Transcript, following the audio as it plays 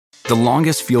The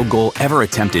longest field goal ever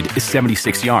attempted is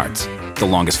 76 yards. The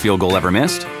longest field goal ever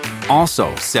missed?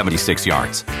 Also 76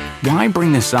 yards. Why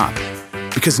bring this up?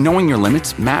 Because knowing your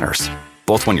limits matters,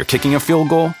 both when you're kicking a field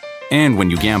goal and when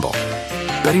you gamble.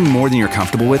 Betting more than you're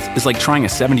comfortable with is like trying a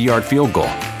 70-yard field goal.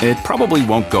 It probably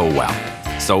won't go well.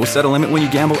 So set a limit when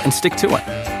you gamble and stick to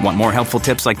it. Want more helpful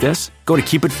tips like this? Go to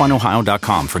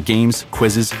keepitfunohio.com for games,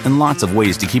 quizzes, and lots of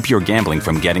ways to keep your gambling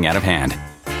from getting out of hand.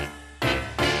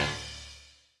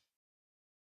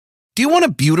 Do you want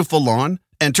a beautiful lawn?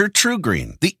 Enter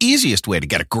TruGreen, the easiest way to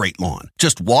get a great lawn.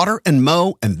 Just water and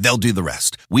mow, and they'll do the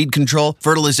rest. Weed control,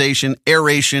 fertilization,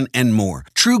 aeration, and more.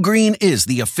 TruGreen is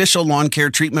the official lawn care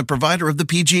treatment provider of the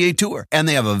PGA Tour, and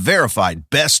they have a verified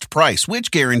best price, which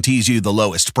guarantees you the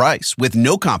lowest price with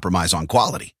no compromise on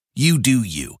quality. You do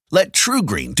you. Let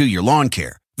TruGreen do your lawn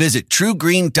care. Visit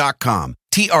TruGreen.com,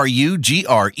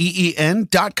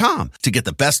 TruGreen.com, to get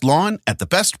the best lawn at the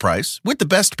best price with the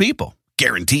best people.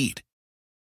 Guaranteed.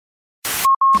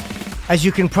 As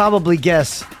you can probably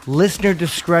guess, listener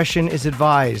discretion is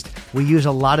advised. We use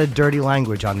a lot of dirty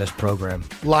language on this program.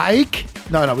 Like?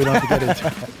 No, we don't have to get into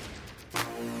it.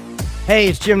 Hey,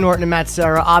 it's Jim Norton and Matt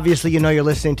Serra. Obviously, you know you're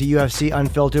listening to UFC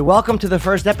Unfiltered. Welcome to the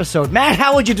first episode. Matt,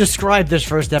 how would you describe this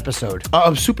first episode?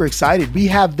 I'm super excited. We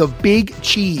have the big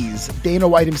cheese. Dana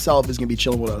White himself is going to be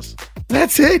chilling with us.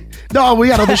 That's it? No, we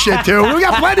got other shit too. We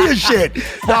got plenty of shit.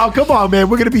 No, come on, man.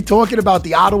 We're going to be talking about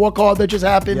the Ottawa card that just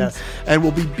happened. Yes. And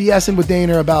we'll be BSing with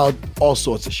Dana about all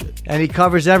sorts of shit. And he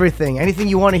covers everything. Anything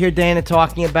you want to hear Dana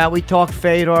talking about. We talk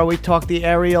Fedor. We talk the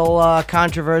Ariel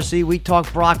controversy. We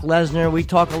talk Brock Lesnar. We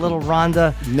talk a little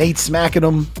Ronda. Nate smacking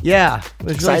him. Yeah. It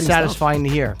was really satisfying to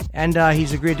hear. And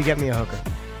he's agreed to get me a hooker.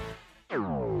 He may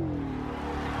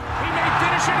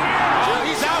finish it here.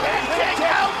 He's out.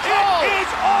 It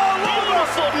is all over.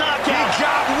 Knockout. He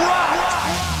got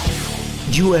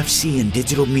rocked. UFC and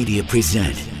Digital Media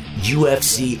present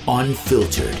UFC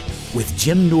Unfiltered with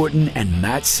Jim Norton and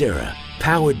Matt Serra,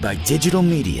 powered by Digital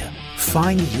Media.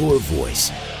 Find your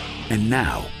voice. And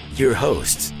now, your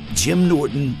hosts, Jim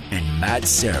Norton and Matt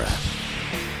Serra.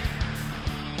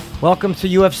 Welcome to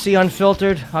UFC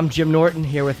Unfiltered. I'm Jim Norton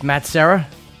here with Matt Serra.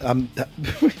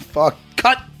 Fuck.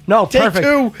 Cut. No, Take perfect.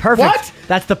 Two. Perfect. What?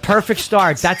 That's the perfect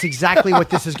start. That's exactly what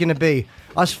this is going to be.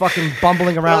 Us fucking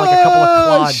bumbling around like a couple of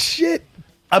clods. Shit.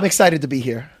 I'm excited to be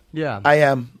here. Yeah. I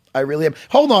am. I really am.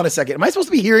 Hold on a second. Am I supposed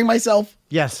to be hearing myself?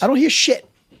 Yes. I don't hear shit.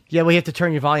 Yeah, we have to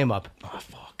turn your volume up. Oh,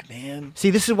 fuck, man. See,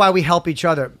 this is why we help each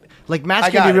other. Like, Matt's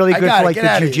going to be really good for, like,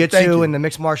 the jiu-jitsu and the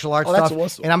mixed martial arts stuff.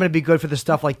 Awesome. And I'm going to be good for the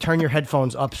stuff like turn your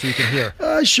headphones up so you can hear.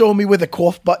 Show me where the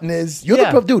cough button is. You're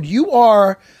the dude, you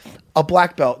are a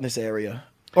black belt in this area.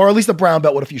 Or at least a brown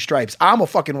belt with a few stripes. I'm a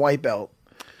fucking white belt.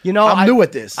 You know, I'm new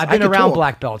at this. I've been around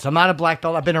black belts. I'm not a black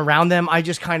belt. I've been around them. I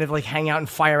just kind of like hang out and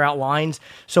fire out lines.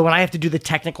 So when I have to do the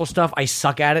technical stuff, I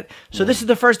suck at it. So this is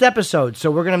the first episode. So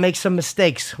we're going to make some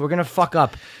mistakes. We're going to fuck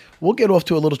up. We'll get off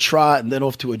to a little trot and then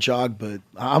off to a jog, but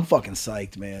I'm fucking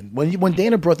psyched, man. When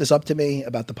Dana brought this up to me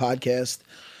about the podcast,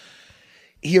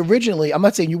 he originally, I'm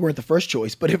not saying you weren't the first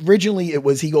choice, but originally it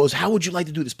was, he goes, how would you like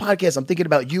to do this podcast? I'm thinking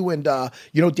about you and,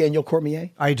 you know, Daniel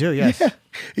Cormier? I do, yes. Yeah.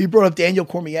 He brought up Daniel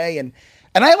Cormier and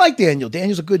I like Daniel.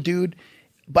 Daniel's a good dude,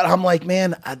 but I'm like,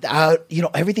 man, you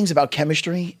know, everything's about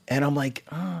chemistry. And I'm like,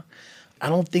 I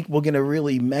don't think we're going to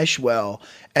really mesh well.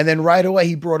 And then right away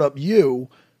he brought up you,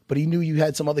 but he knew you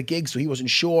had some other gigs, so he wasn't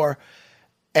sure.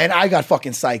 And I got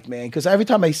fucking psyched, man, because every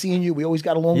time I seen you, we always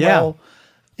got along well.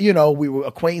 You know, we were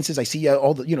acquaintances. I see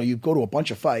you you go to a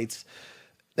bunch of fights.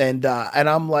 And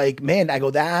I'm like, man, I go,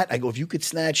 if you could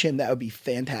snatch him, that would be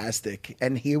fantastic.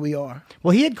 And here we are.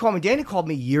 Well, he had called me. Danny called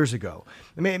me years ago,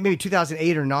 maybe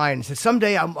 2008 or 9, and said,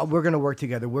 someday we're going to work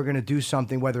together. We're going to do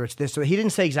something, whether it's this. So he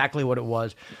didn't say exactly what it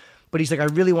was, but he's like, I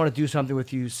really want to do something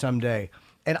with you someday.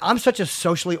 And I'm such a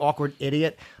socially awkward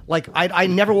idiot. Like, I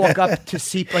never walk up to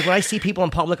see, like when I see people in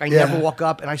public, I never walk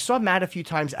up. And I saw Matt a few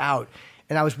times out,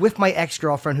 and I was with my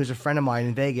ex-girlfriend, who's a friend of mine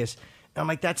in Vegas. And I'm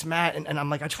like, that's Matt. And I'm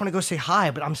like, I just want to go say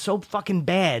hi, but I'm so fucking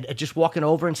bad at just walking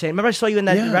over and saying, remember I saw you in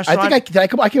that restaurant? I think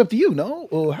I came up to you, no?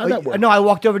 Or how'd that work? No, I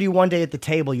walked over to you one day at the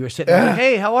table. You were sitting there, like,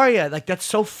 hey, how are you? Like, that's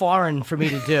so foreign for me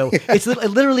to do. It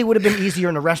literally would have been easier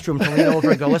in a restroom to lean over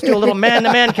and go, let's do a little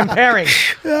man-to-man comparing.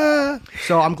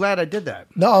 So I'm glad I did that.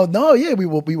 No, yeah, we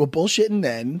were bullshitting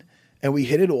then. And we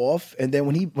hit it off, and then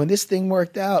when this thing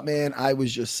worked out, man, I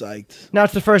was just psyched. Now,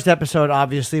 it's the first episode,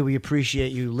 obviously. We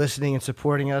appreciate you listening and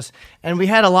supporting us. And we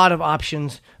had a lot of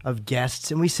options of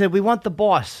guests, and we said, we want the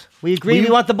boss. We agreed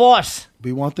we want the boss.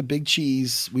 We want the big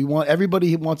cheese. We want everybody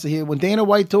who wants to hear. When Dana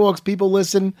White talks, people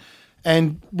listen,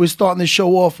 and we're starting to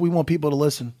show off. We want people to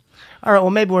listen. all right,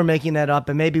 well, maybe we're making that up.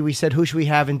 And maybe we said, who should we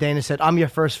have? And Dana said, I'm your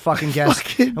first fucking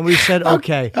guest. And we said,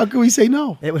 okay. How can we say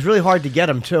no? It was really hard to get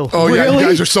him, too. Oh, yeah, Really? you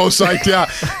guys are so psyched. Yeah.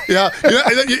 Yeah.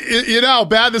 You know how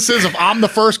bad this is if I'm the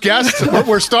first guest?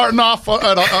 We're starting off,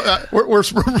 we're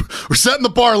setting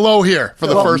the bar low here for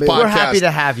the first podcast. We're happy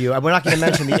to have you. We're not going to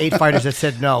mention the 8 fighters that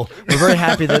said no. We're very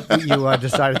happy that you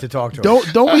decided to talk to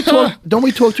us. Don't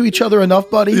we talk to each other enough,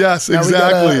 buddy? Yes, Now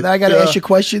exactly. Now I got to ask you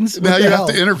questions. What Now the you hell?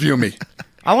 have to interview me.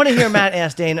 I want to hear Matt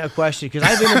ask Dana a question because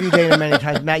I've interviewed Dana many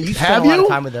times. Matt, you spent Have a lot you? of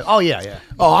time with him. Oh, yeah.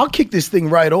 Oh, I'll kick this thing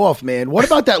right off, man. What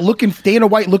about that Dana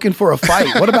White looking for a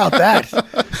fight? What about that?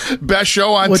 Best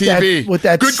show on With TV.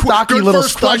 that Good stocky good little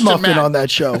first stud question, muffin Matt. on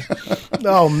that show.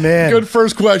 Oh, man. Good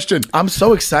first question. I'm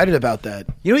so excited about that.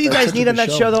 You know what you That's guys such a need on good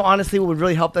that show, though? Honestly, what would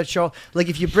really help that show? Like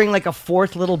if you bring like a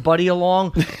fourth little buddy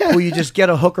along who you just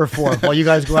get a hooker for while you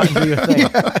guys go out and do your thing.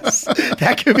 Yes,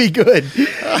 that could be good.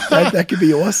 That could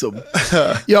be awesome.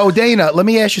 Yo, Dana, let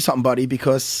me ask you something, buddy,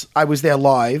 because I was there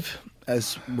live,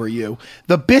 as were you.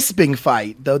 The Bisping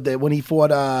fight, when he fought,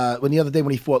 the other day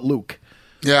when he fought Luke.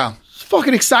 Yeah. It's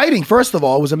fucking exciting. First of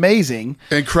all, it was amazing.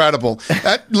 Incredible.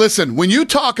 Listen, when you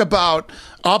talk about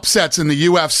upsets in the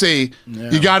UFC,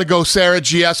 you got to go Sarah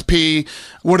GSP.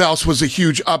 What else was a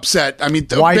huge upset? I mean,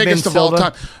 the Weidman biggest of all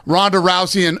Silva. time. Ronda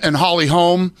Rousey and Holly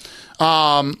Holm,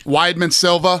 Weidman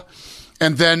Silva.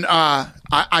 And then,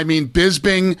 I mean,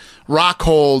 Bisping,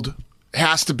 Rockhold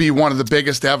has to be one of the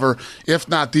biggest ever, if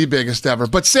not the biggest ever.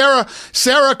 But Sarah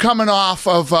coming off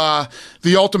of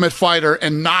The Ultimate Fighter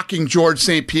and knocking George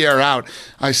St. Pierre out,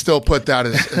 I still put that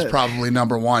as probably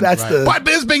number one. That's right. But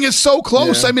Bisping is so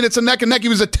close. Yeah. I mean, it's a neck and neck. He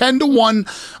was a 10-1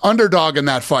 underdog in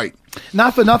that fight.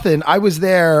 Not for nothing. I was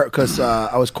there because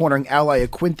I was cornering Ally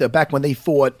Aquinta back when they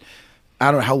fought. I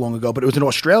don't know how long ago, but it was in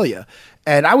Australia,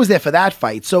 and I was there for that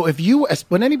fight. So if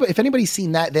anybody's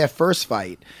seen their first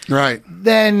fight, Right.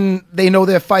 then they know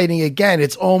they're fighting again.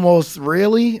 It's almost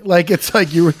really like it's like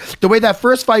the way that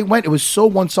first fight went. It was so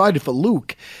one-sided for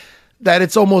Luke that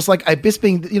it's almost like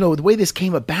Bisping. The way this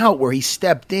came about, where he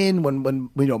stepped in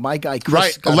when my guy Chris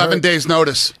Right. got 11 hurt. days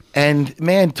notice. And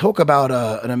man, talk about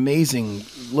an amazing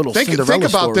little Cinderella Think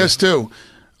about story. this too.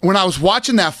 When I was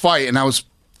watching that fight and I was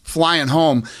flying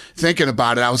home thinking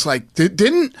about it, I was like,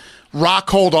 didn't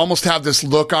Rockhold almost have this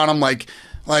look on him like,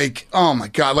 oh my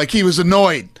God, like he was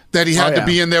annoyed that he had to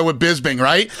be in there with Bisping,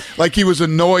 right? Like he was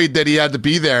annoyed that he had to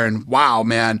be there. And wow,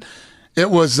 man, it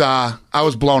was, I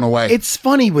was blown away. It's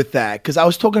funny with that because I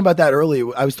was talking about that earlier.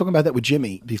 I was talking about that with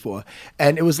Jimmy before.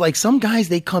 And it was like some guys,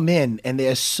 they come in and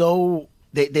they're so,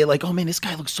 they're like, oh man, this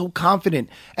guy looks so confident.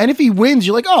 And if he wins,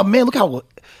 you're like, oh man, look how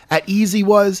at ease he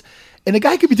was. And the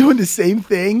guy could be doing the same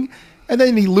thing. And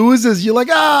then he loses. You're like,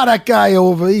 that guy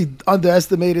he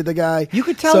underestimated the guy. You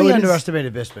could tell So he it is-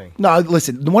 underestimated Bisping. No,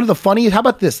 listen. One of the funniest. How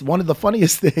about this? One of the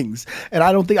funniest things, and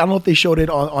I don't know if they showed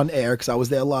it on air because I was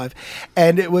there live,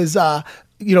 and it was.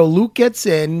 Luke gets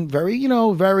in very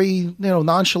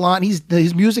nonchalant.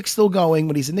 His music's still going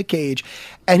when he's in the cage,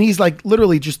 and he's like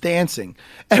literally just dancing.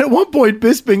 And at one point,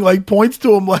 Bisping like points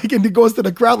to him and he goes to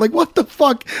the crowd like, "What the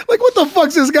fuck? Like, what the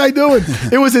fuck's this guy doing?"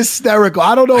 It was hysterical.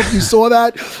 I don't know if you saw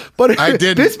that, but I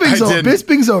didn't.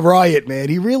 Bisping's a riot, man.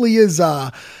 He really is.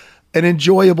 An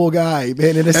enjoyable guy,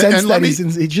 man, in a sense that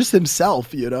he's just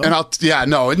himself,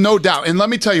 And no doubt. And let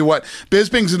me tell you what,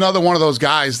 Bisping's another one of those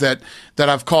guys that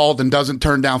I've called and doesn't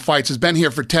turn down fights. Has been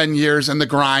here for 10 years in the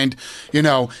grind,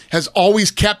 has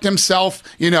always kept himself,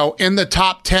 in the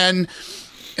top 10.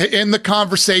 In the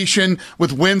conversation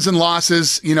with wins and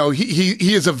losses,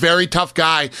 he is a very tough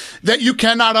guy that you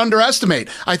cannot underestimate.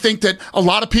 I think that a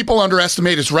lot of people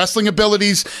underestimate his wrestling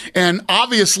abilities, and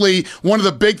obviously one of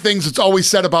the big things that's always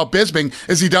said about Bisping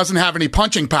is he doesn't have any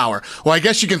punching power. Well, I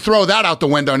guess you can throw that out the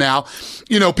window now.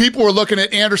 People were looking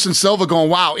at Anderson Silva going,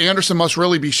 wow, Anderson must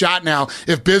really be shot now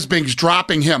if Bisping's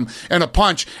dropping him in a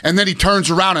punch, and then he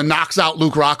turns around and knocks out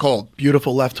Luke Rockhold.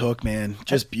 Beautiful left hook, man.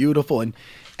 Just beautiful.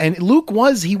 And Luke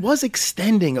was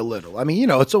extending a little. I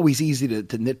mean, it's always easy to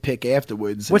nitpick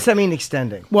afterwards. What's that mean,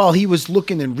 extending? Well, he was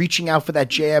looking and reaching out for that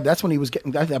jab. That's when he was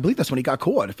getting, I believe that's when he got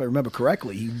caught, if I remember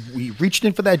correctly. He reached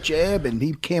in for that jab and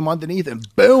he came underneath and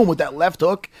boom with that left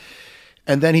hook.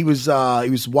 And then he was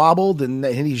wobbled and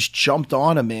he just jumped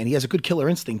on him, man. He has a good killer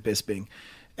instinct, Bisping.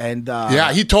 And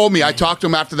yeah, he told me, I talked to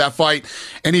him after that fight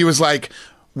and he was like,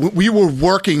 we were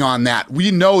working on that. We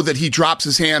know that he drops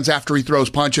his hands after he throws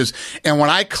punches. And when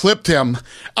I clipped him,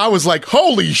 I was like,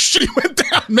 holy shit, he went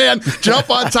down, man. Jump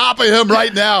on top of him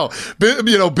right now.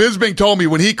 Bisping told me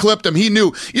when he clipped him, he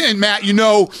knew. And Matt,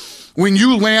 when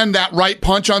you land that right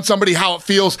punch on somebody, how it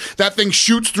feels. That thing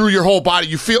shoots through your whole body.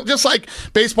 You feel just like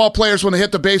baseball players when they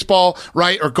hit the baseball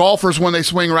right, or golfers when they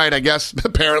swing right, I guess.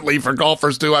 Apparently for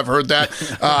golfers too, I've heard that.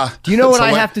 Do you know what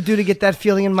I have to do to get that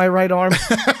feeling in my right arm?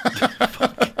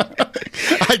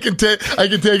 I can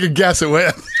take a guess at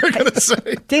what they're going to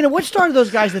say. Dana, what started those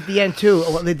guys at the end, too?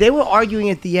 They were arguing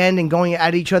at the end and going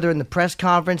at each other in the press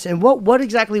conference. And what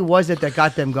exactly was it that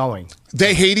got them going?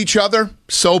 They hate each other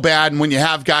so bad, and when you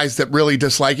have guys that really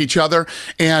dislike each other,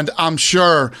 and I'm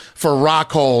sure for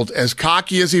Rockhold, as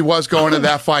cocky as he was going to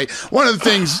that fight, one of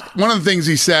the things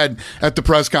he said at the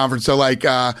press conference, they're like,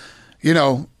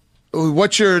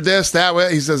 what's your this, that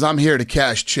way? He says, I'm here to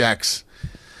cash checks.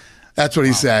 That's what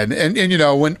he said. And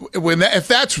if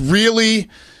that's really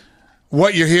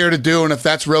what you're here to do, and if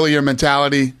that's really your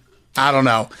mentality, I don't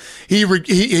know. He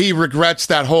regrets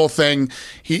that whole thing.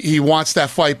 He wants that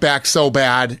fight back so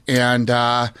bad, and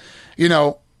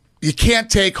you can't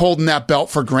take holding that belt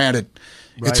for granted.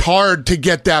 Right. It's hard to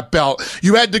get that belt.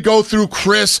 You had to go through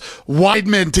Chris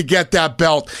Weidman to get that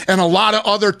belt, and a lot of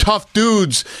other tough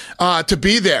dudes to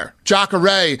be there.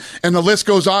 Jacare, and the list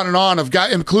goes on and on of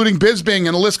guys, including Bisping,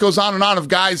 and the list goes on and on of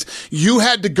guys you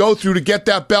had to go through to get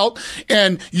that belt.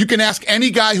 And you can ask any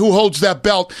guy who holds that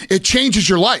belt, it changes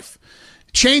your life.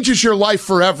 It changes your life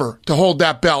forever to hold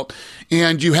that belt.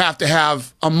 And you have to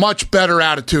have a much better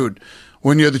attitude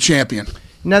when you're the champion.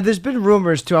 Now, there's been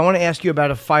rumors, too. I want to ask you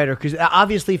about a fighter, because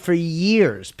obviously for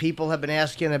years, people have been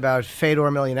asking about Fedor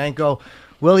Emelianenko.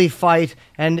 Will he fight?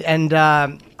 And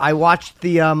I watched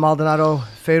the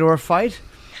Maldonado-Fedor fight.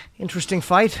 Interesting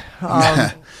fight.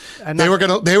 They were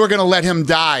gonna let him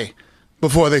die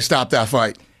before they stopped that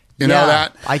fight. You know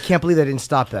that? I can't believe they didn't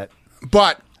stop that.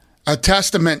 But a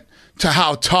testament to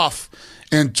how tough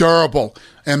and durable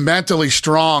and mentally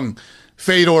strong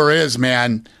Fedor is,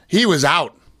 man. He was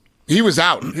out. He was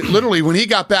out. Literally, when he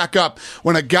got back up,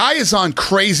 when a guy is on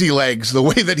crazy legs, the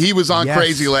way that he was on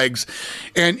crazy legs,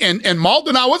 and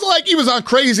Maldonado wasn't like he was on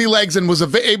crazy legs and was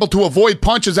able to avoid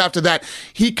punches after that.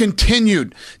 He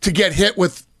continued to get hit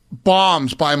with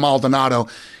bombs by Maldonado,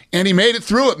 and he made it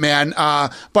through it, man.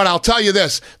 But I'll tell you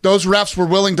this, those refs were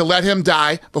willing to let him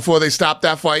die before they stopped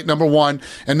that fight, number one.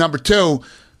 And number two,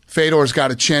 Fedor's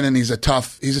got a chin, and he's a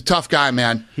tough guy,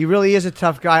 man. He really is a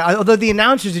tough guy. Although the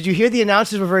announcers, did you hear the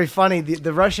announcers were very funny?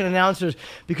 The Russian announcers,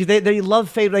 because they love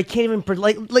Fedor. They can't even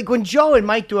like when Joe and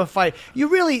Mike do a fight.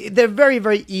 They're very,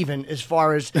 very even as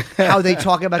far as how they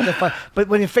talk about the fight. But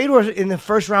when Fedor in the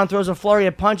first round throws a flurry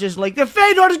of punches, like the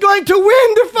Fedor is going to win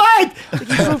the fight. Like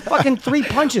he threw fucking 3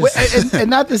 punches. And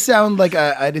not to sound like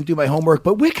I didn't do my homework,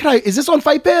 but where can I? Is this on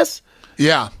Fight Pass?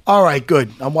 Yeah. All right,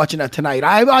 good. I'm watching that tonight.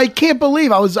 I can't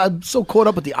believe I'm so caught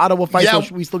up with the Ottawa fight,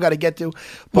 which we still got to get to.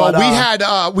 But,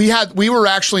 we were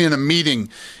actually in a meeting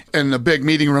in the big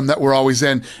meeting room that we're always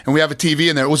in, and we have a TV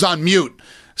in there. It was on mute.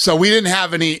 So we didn't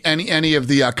have any of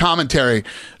the commentary.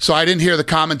 So I didn't hear the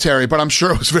commentary, but I'm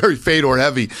sure it was very Fedor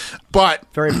heavy. But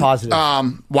very positive.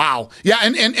 Wow. Yeah,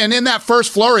 and in that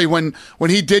first flurry when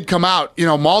he did come out,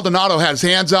 Maldonado had his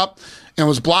hands up and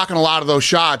was blocking a lot of those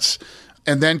shots.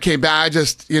 And then came back.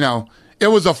 It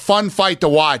was a fun fight to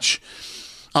watch.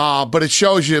 But it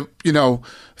shows you,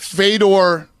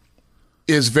 Fedor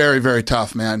is very, very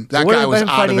tough, man. That guy was out of it. What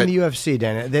about fighting in the UFC,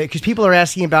 Dana? Because people are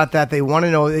asking about that. They want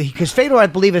to know. Because Fedor, I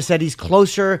believe, has said he's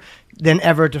closer than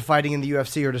ever to fighting in the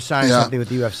UFC or to signing something with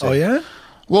the UFC. Oh, yeah?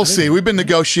 We'll see. We've been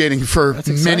negotiating for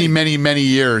many, many, many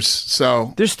years.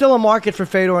 So there's still a market for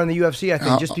Fedor in the UFC, I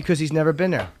think, just because he's never been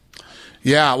there.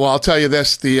 Yeah, well, I'll tell you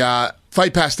this. The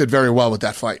Fight Pass did very well with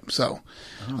that fight. So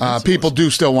people do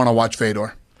still want to watch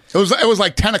Fedor. It was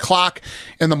like 10 o'clock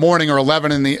in the morning or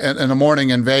 11 in the morning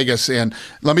in Vegas. And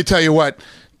let me tell you what,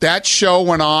 that show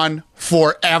went on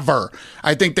forever.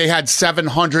 I think they had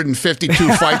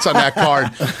 752 fights on that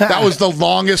card. That was the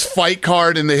longest fight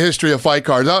card in the history of fight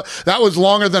cards. That was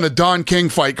longer than a Don King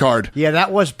fight card. Yeah,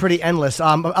 that was pretty endless.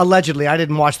 Allegedly, I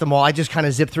didn't watch them all. I just kind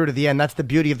of zipped through to the end. That's the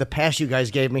beauty of the pass you guys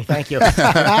gave me. Thank you.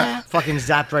 Fucking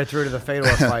zapped right through to the Fedor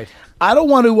fight. I don't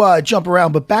want to jump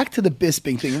around, but back to the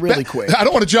Bisping thing really quick. I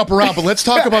don't want to jump around, but let's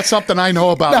talk about something I know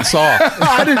about and saw.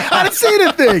 I didn't see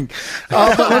anything.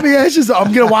 But let me ask you something.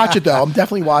 I'm going to watch it, though. I'm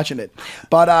definitely watching it.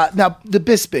 But now, the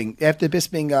Bisping, after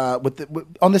Bisping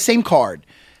on the same card,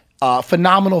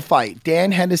 phenomenal fight.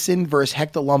 Dan Henderson versus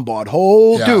Hector Lombard.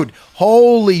 Dude,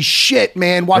 holy shit,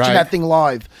 man, watching that thing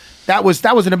live. That was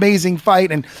an amazing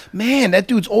fight, and man, that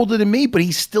dude's older than me, but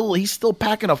he's still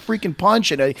packing a freaking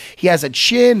punch, and he has a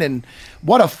chin, and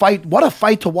what a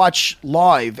fight to watch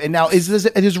live. And now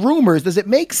there's rumors. Does it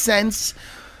make sense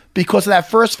because that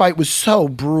first fight was so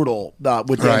brutal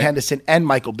with Dan Right. Henderson and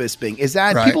Michael Bisping. Is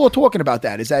that Right. people are talking about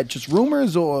that? Is that just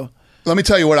rumors or? Let me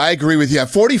tell you what I agree with you. At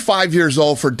 45 years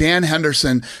old, for Dan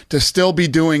Henderson to still be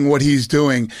doing what he's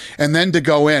doing and then to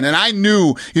go in. And I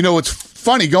knew, it's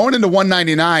funny, going into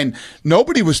 199,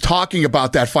 nobody was talking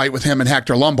about that fight with him and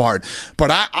Hector Lombard. But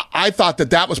I thought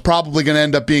that was probably going to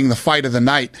end up being the fight of the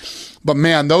night. But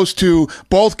man, those two,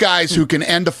 both guys who can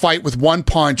end a fight with one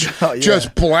punch,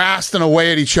 just blasting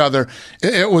away at each other.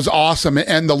 It was awesome.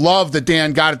 And the love that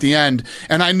Dan got at the end.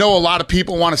 And I know a lot of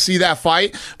people want to see that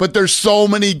fight, but there's so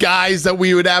many guys that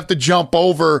we would have to jump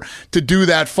over to do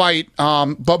that fight.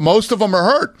 But most of them are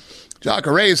hurt.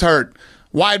 Jacare's hurt.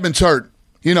 Weidman's hurt.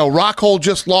 Rockhold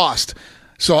just lost.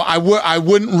 So I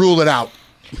wouldn't rule it out.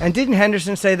 And didn't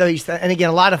Henderson say, though, and again,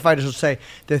 a lot of fighters will say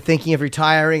they're thinking of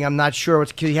retiring. I'm not sure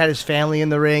because he had his family in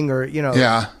the ring or,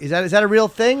 Yeah. Is that a real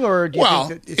thing? Or do you think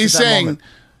that it's he's just that saying moment?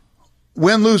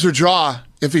 win, lose, or draw,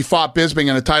 if he fought Bisping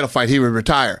in a title fight, he would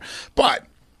retire. But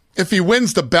if he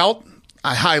wins the belt,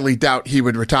 I highly doubt he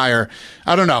would retire.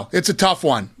 I don't know. It's a tough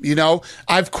one.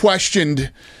 I've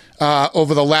questioned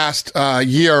over the last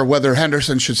year whether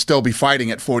Henderson should still be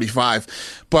fighting at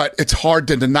 45. But it's hard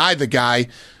to deny the guy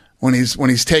when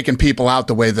he's taking people out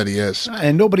the way that he is.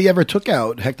 And nobody ever took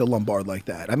out Hector Lombard like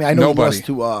that. I mean, I know Nobody.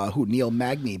 he lost to Neil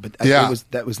Magny, but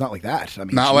that was not like that. I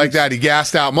mean, Not like that. He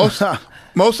gassed out. Most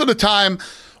of the time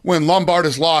when Lombard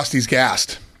is lost, he's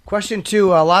gassed. Question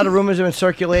 2, a lot of rumors have been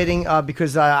circulating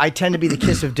because I tend to be the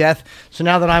kiss of death. So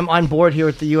now that I'm on board here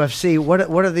at the UFC, what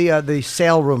are the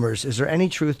sale rumors? Is there any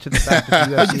truth to the fact that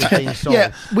the UFC is being sold?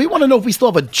 Yeah, we want to know if we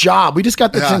still have a job. We just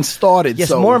got the thing started. Yes,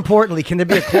 so. more importantly, can there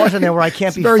be a clause in there where I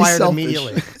can't be very fired selfish.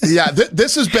 immediately? Yeah,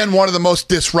 this has been one of the most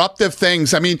disruptive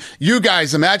things. I mean, you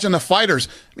guys, imagine the fighters.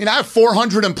 I mean, I have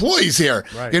 400 employees here.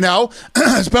 Right.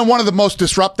 It's been one of the most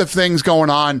disruptive things going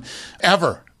on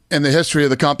ever in the history of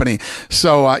the company.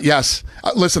 So, yes.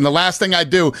 Listen, the last thing I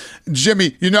do,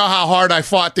 Jimmy, you know how hard I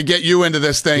fought to get you into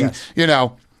this thing. Yes.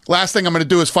 Last thing I'm going to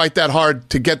do is fight that hard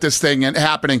to get this thing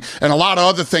happening, and a lot of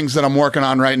other things that I'm working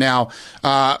on right now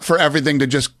for everything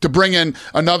to bring in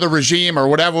another regime or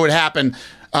whatever would happen.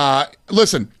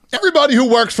 Listen, everybody who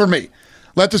works for me,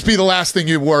 let this be the last thing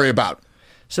you worry about.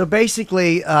 So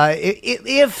basically,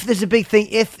 if there's a big thing,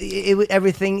 if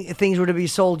things were to be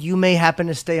sold, you may happen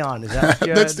to stay on. Is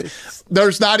that?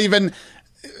 There's not even.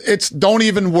 Don't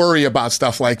even worry about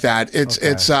stuff like that. It's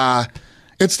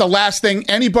the last thing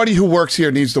anybody who works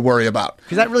here needs to worry about.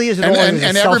 Because that really is an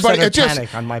self-centered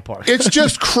panic on my part. It's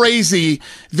just crazy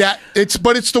that it's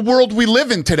the world we live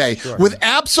in today with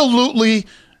absolutely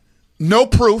no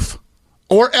proof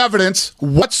or evidence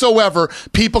whatsoever.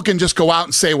 People can just go out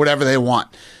and say whatever they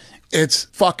want. It's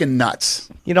fucking nuts.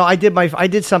 I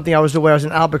did something. I was aware. I was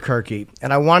in Albuquerque,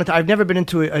 and I've never been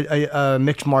into a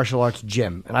mixed martial arts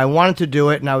gym, and I wanted to do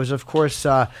it. And I was, of course,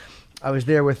 I was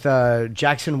there with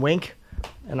Jackson Wink,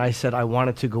 and I said I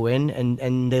wanted to go in,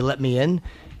 and they let me in.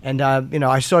 And,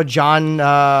 I saw John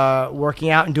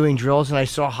working out and doing drills, and I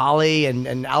saw Holly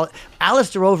and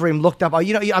Alistair Overeem looked up.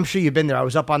 I'm sure you've been there. I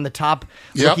was up on the top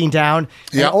looking down.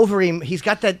 And Overeem, he's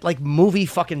got that, movie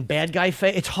fucking bad guy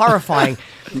face. It's horrifying.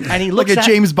 And he looks like a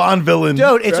James Bond villain.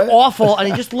 Dude, it's awful. And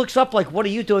he just looks up like, what are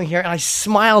you doing here? And I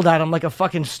smiled at him like a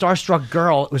fucking starstruck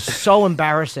girl. It was so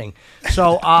embarrassing.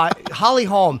 So, Holly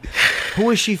Holm, who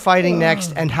is she fighting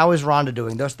next, and how is Ronda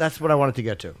doing? That's what I wanted to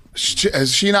get to.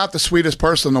 Is she not the sweetest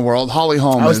person in the world? Holly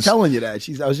Holm. I was telling you that.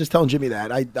 I was just telling Jimmy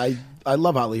that. I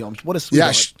love Holly Holm. What a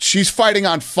sweetheart. She's fighting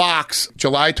on Fox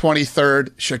July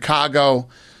 23rd, Chicago.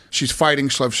 She's fighting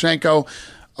Shevchenko.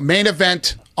 A main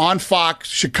event on Fox,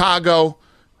 Chicago.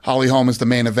 Holly Holm is the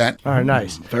main event. All right,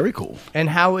 nice. Very cool. And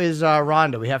how is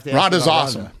Ronda? We have to ask Ronda's about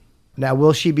awesome. Ronda. Now,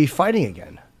 will she be fighting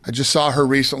again? I just saw her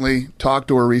recently, talked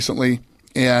to her recently,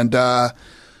 and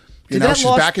she's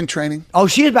back in training. Oh,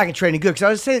 she is back in training. Good, because I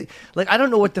was saying, I don't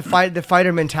know what the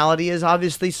fighter mentality is,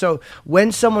 obviously. So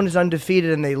when someone is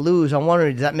undefeated and they lose, I'm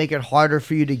wondering, does that make it harder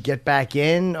for you to get back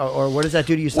in, or what does that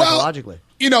do to you psychologically?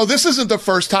 This isn't the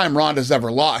first time Ronda's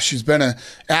ever lost. She's been an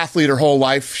athlete her whole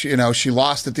life. She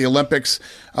lost at the Olympics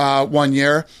 1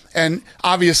 year, and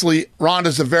obviously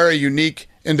Ronda's a very unique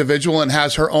individual and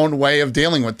has her own way of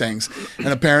dealing with things. And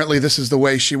apparently, this is the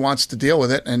way she wants to deal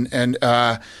with it. And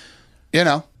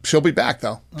she'll be back,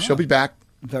 though. She'll be back.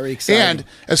 Very exciting. And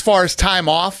as far as time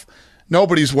off,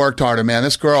 nobody's worked harder, man.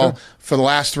 This girl, for the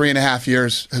last 3.5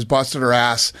 years, has busted her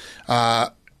ass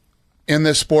in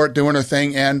this sport, doing her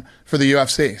thing, and for the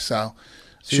UFC. So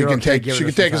she can take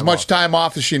as much time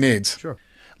off as she needs. Sure.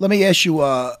 Let me ask you,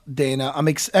 Dana.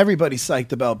 Everybody's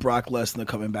psyched about Brock Lesnar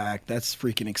coming back. That's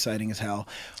freaking exciting as hell.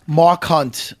 Mark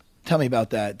Hunt Tell me about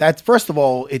that. That's first of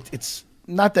all, it's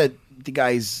not that the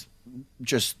guy's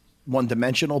just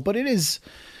one-dimensional, but it is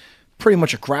pretty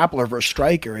much a grappler versus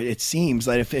striker. It seems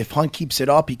like if Hunt keeps it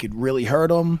up, he could really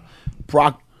hurt him.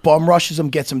 Brock bum rushes him,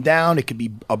 gets him down. It could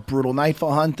be a brutal night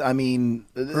for Hunt. I mean,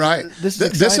 right. This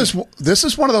is this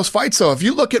is one of those fights, though. If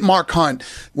you look at Mark Hunt,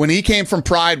 when he came from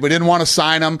Pride, we didn't want to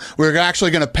sign him. We were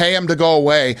actually going to pay him to go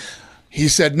away. He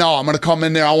said, no, I'm going to come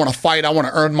in there. I want to fight. I want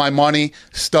to earn my money.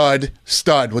 Stud,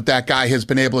 what that guy has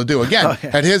been able to do. Again,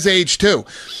 at his age, too.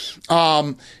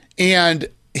 And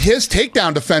his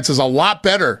takedown defense is a lot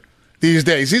better these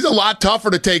days. He's a lot tougher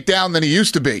to take down than he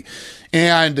used to be.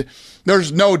 And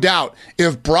there's no doubt,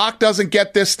 if Brock doesn't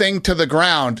get this thing to the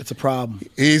ground, it's a problem.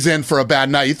 He's in for a bad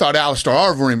night. You thought Alistair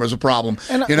Overeem was a problem.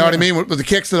 And, you know what I mean? With the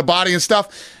kicks to the body and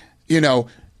stuff. You know,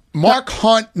 Mark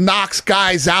Hunt knocks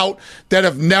guys out that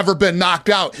have never been knocked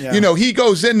out. Yeah. You know, he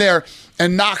goes in there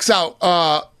and knocks out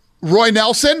Roy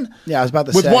Nelson. Yeah, I was about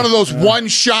to with say. one of those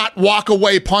one-shot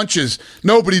walk-away punches.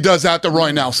 Nobody does that to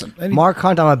Roy Nelson. Mark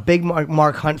Hunt, I'm a big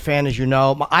Mark Hunt fan, as you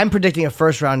know. I'm predicting a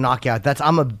first-round knockout.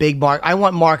 I'm a big Mark. I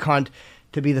want Mark Hunt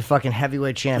to be the fucking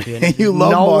heavyweight champion. You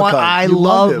love Mark Hunt. I You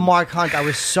love him. Mark Hunt. I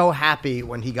was so happy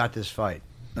when he got this fight.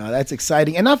 No, that's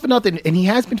exciting. And not for nothing, and he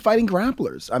has been fighting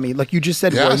grapplers. I mean, like you just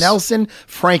said, Roy Yes. Nelson,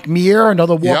 Frank Mir,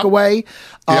 another walkaway.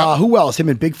 Yep. Who else? Him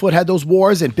and Bigfoot had those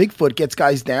wars, and Bigfoot gets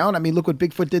guys down. I mean, look what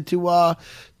Bigfoot did to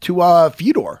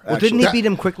Fedor. Well, didn't he beat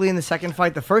him quickly in the second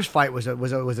fight? The first fight was a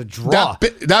draw.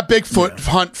 That Bigfoot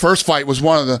Hunt first fight was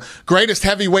one of the greatest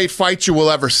heavyweight fights you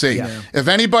will ever see. Yeah. If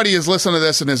anybody is listening to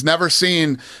this and has never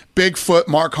seen Bigfoot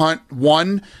Mark Hunt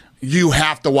 1, you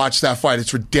have to watch that fight.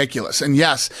 It's ridiculous. And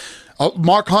yes,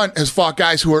 Mark Hunt has fought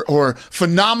guys who are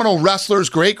phenomenal wrestlers,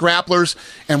 great grapplers,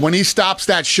 and when he stops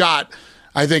that shot,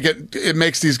 I think it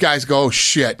makes these guys go, oh,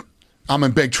 shit, I'm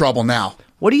in big trouble now.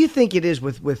 What do you think it is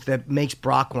with that makes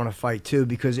Brock want to fight too?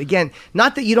 Because again,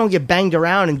 not that you don't get banged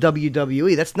around in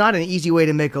WWE. That's not an easy way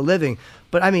to make a living.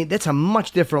 But I mean, that's a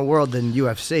much different world than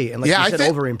UFC. And like you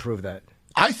said, Overeem proved that.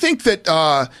 I think that,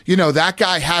 that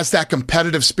guy has that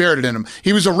competitive spirit in him.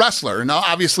 He was a wrestler, and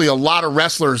obviously a lot of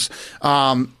wrestlers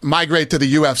migrate to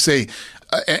the UFC.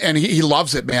 And he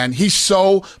loves it, man. He's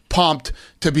so pumped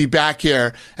to be back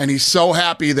here, and he's so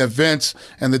happy that Vince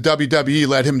and the WWE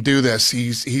let him do this.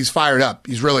 He's fired up.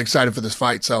 He's really excited for this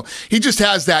fight. So he just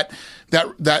has that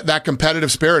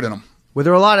competitive spirit in him. Well,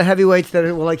 there were a lot of heavyweights that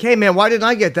were like, hey, man, why didn't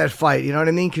I get that fight? You know what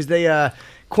I mean? Because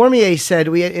Cormier said,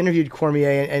 we had interviewed Cormier,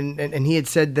 and he had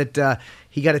said that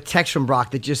he got a text from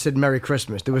Brock that just said Merry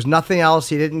Christmas. There was nothing else.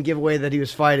 He didn't give away that he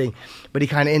was fighting, but he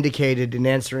kind of indicated in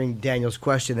answering Daniel's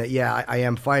question that, yeah, I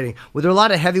am fighting. Were there a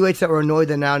lot of heavyweights that were annoyed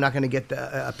that now not going to get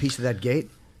a piece of that gate?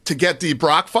 To get the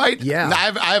Brock fight? Yeah.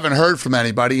 I haven't heard from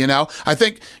anybody, you know. I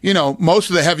think, most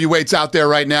of the heavyweights out there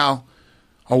right now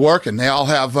are working. They all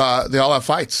have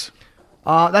fights.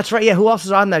 That's right. Yeah, who else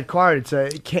is on that card? It's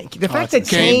the fact that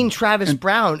Kane Travis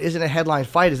Brown isn't a headline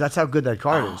fight that's how good that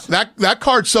card is. That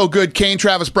card's so good. Kane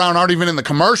Travis Brown aren't even in the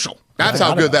commercial. That's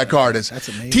how good that card is. That's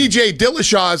amazing. TJ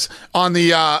Dillashaw's on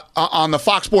the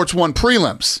Fox Sports 1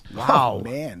 prelims. Wow,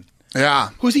 man. Yeah.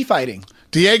 Who's he fighting?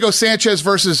 Diego Sanchez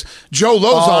versus Joe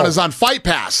Lozon is on Fight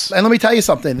Pass. And let me tell you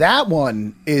something. That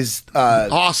one is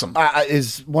awesome.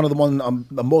 Is one of the ones I'm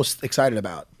the most excited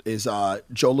about. Is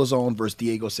Joe Lozon versus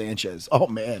Diego Sanchez. Oh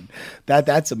man,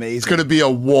 that's amazing. It's going to be a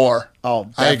war. Oh,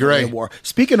 I agree. A war.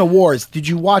 Speaking of wars, did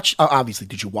you watch? Obviously,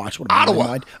 did you watch? What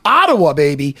Ottawa? Ottawa,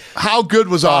 baby. How good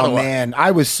was Ottawa? Oh man,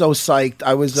 I was so psyched.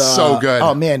 I was so good.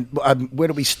 Oh man, where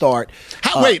do we start?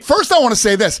 Wait, first I want to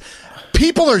say this: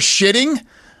 people are shitting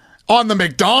on the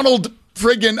McDonald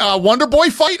friggin' Wonder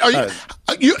Boy fight.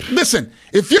 You listen?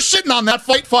 If you're shitting on that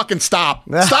fight, fucking stop.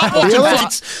 Stop watching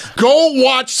fights. Go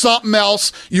watch something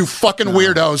else, you fucking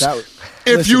weirdos.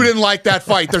 If you didn't like that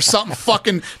fight, there's something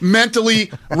fucking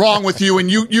mentally wrong with you, and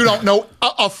you don't know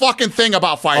a fucking thing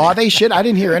about fighting. Oh, they shit. I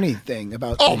didn't hear anything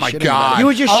about. Oh my god! You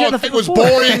were just shitting. It was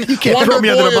boring. Wonder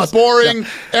Boy is boring.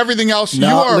 Everything else, you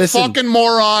are a fucking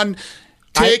moron.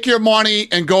 Take your money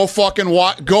and go fucking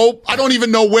go. I don't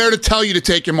even know where to tell you to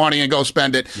take your money and go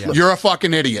spend it. Yeah. You're a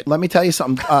fucking idiot. Let me tell you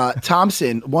something.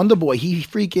 Thompson, Wonder Boy, he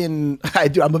freaking.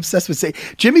 I'm obsessed with saying.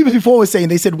 Jimmy before was saying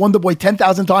they said Wonder Boy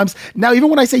 10,000 times. Now even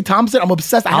when I say Thompson, I'm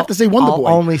obsessed. I have to say Wonder Boy.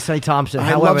 I'll only say Thompson.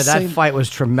 However, that fight was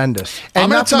tremendous.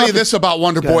 I'm going to tell you this about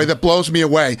Wonder Boy that blows me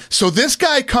away. So this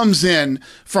guy comes in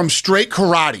from straight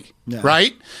karate,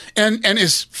 right? And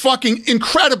is fucking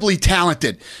incredibly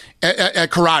talented. At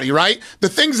karate, right? The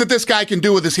things that this guy can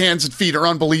do with his hands and feet are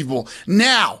unbelievable.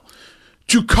 Now,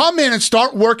 to come in and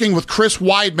start working with Chris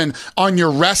Weidman on your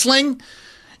wrestling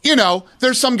you know,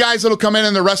 there's some guys that'll come in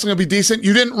and their wrestling will be decent.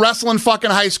 You didn't wrestle in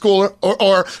fucking high school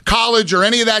or college or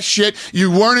any of that shit.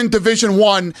 You weren't in Division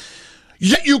I.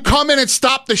 Yet you come in and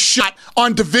stop the shot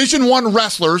on Division I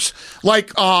wrestlers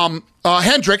like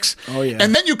Hendricks. Oh, yeah.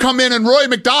 And then you come in and Rory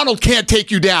McDonald can't take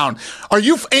you down.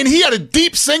 And he had a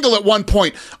deep single at one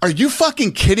point. Are you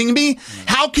fucking kidding me?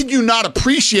 How can you not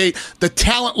appreciate the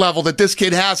talent level that this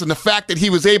kid has and the fact that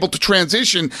he was able to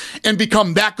transition and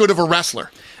become that good of a wrestler?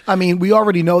 I mean, we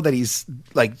already know that he's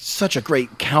like such a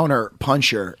great counter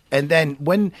puncher. And then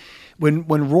when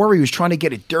Rory was trying to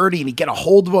get it dirty and he get a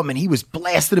hold of him and he was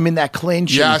blasting him in that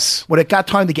clinch. Yes. When it got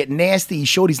time to get nasty, he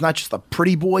showed he's not just a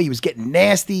pretty boy. He was getting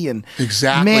nasty. And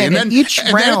exactly. Man, and then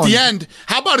at the end,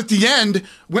 how about at the end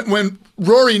when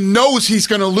Rory knows he's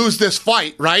going to lose this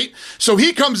fight, right? So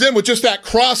he comes in with just that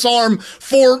cross arm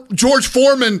for George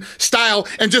Foreman style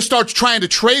and just starts trying to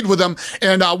trade with him.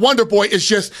 And Wonder Boy is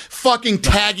just fucking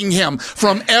tagging him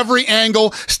from every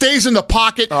angle, stays in the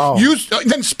pocket,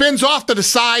 then spins off to the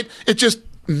side. It's just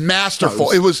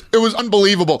masterful. It was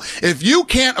unbelievable. If you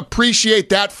can't appreciate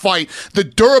that fight, the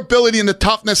durability and the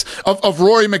toughness of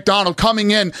Rory McDonald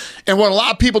coming in, and what a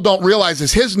lot of people don't realize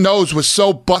is his nose was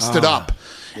so busted up.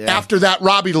 Yeah. After that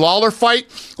Robbie Lawler fight,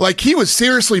 like he was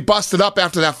seriously busted up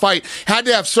after that fight, had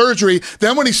to have surgery.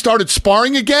 Then when he started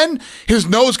sparring again, his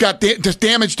nose got just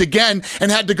damaged again and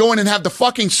had to go in and have the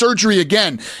fucking surgery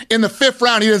again. In the 5th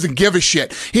round, he doesn't give a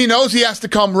shit. He knows he has to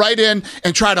come right in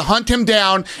and try to hunt him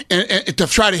down and to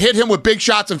try to hit him with big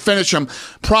shots and finish him.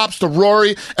 Props to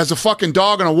Rory as a fucking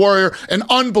dog and a warrior. An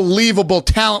unbelievable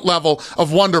talent level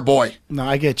of Wonder Boy. No,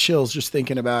 I get chills just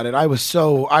thinking about it. I was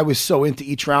so into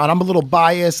each round. I'm a little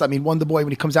biased. I mean, Wonder Boy,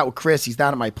 when he comes out with Chris, he's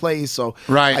down at my place, so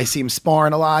right. I see him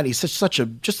sparring a lot. He's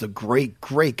just a great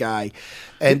guy.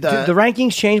 And the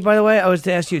rankings change, by the way. I was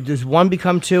to ask you, does 1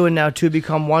 become 2 and now 2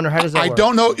 become 1, or how does that work? I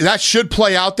don't know. That should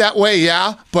play out that way,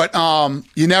 yeah, but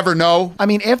you never know. I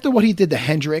mean, after what he did to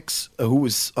Hendricks, who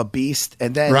was a beast,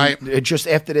 and then just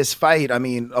after this fight, I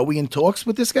mean, are we in talks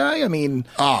with this guy? I mean,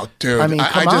 oh, dude, I mean,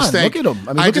 come on, look at him.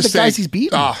 I mean, look at the guys he's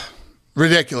beaten.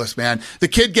 Ridiculous, man. The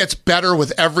kid gets better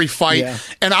with every fight. Yeah.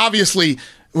 And obviously,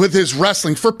 with his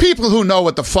wrestling, for people who know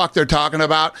what the fuck they're talking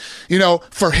about, you know,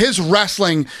 for his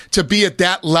wrestling to be at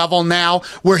that level now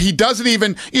where he doesn't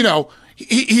even, you know,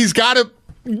 he's got to.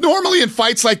 Normally in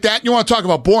fights like that, you want to talk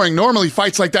about boring. Normally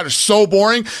fights like that are so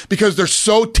boring because they're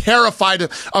so terrified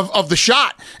of the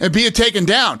shot and being taken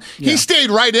down. Yeah. He stayed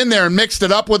right in there and mixed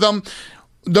it up with them.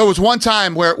 There was one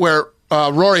time where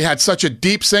Rory had such a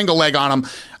deep single leg on him.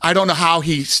 I don't know how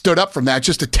he stood up from that.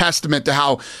 Just a testament to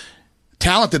how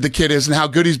talented the kid is and how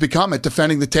good he's become at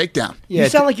defending the takedown. Yeah, you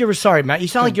sound like you're sorry, Matt. You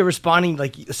sound like you're responding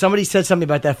like somebody said something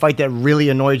about that fight that really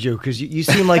annoyed you because you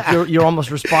seem like you're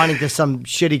almost responding to some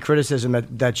shitty criticism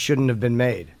that shouldn't have been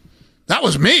made. That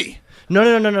was me. No.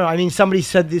 I mean, somebody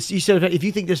said this. You said if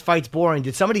you think this fight's boring,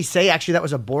 did somebody say actually that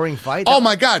was a boring fight? Oh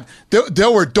my God, there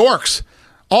were dorks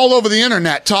all over the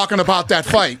internet talking about that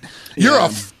fight.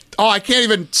 I can't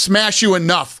even smash you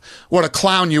enough what a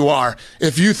clown you are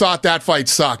if you thought that fight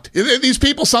sucked. These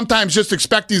people sometimes just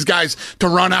expect these guys to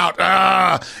run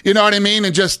out, you know what I mean,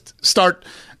 and just start,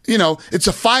 you know, it's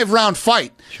a 5-round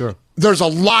fight. Sure. There's a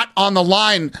lot on the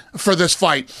line for this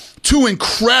fight. 2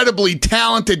 incredibly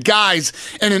talented guys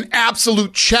and an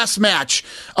absolute chess match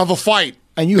of a fight.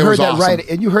 And you heard that awesome. Right.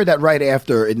 And you heard that right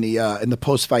after in the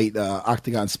post-fight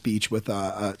Octagon speech with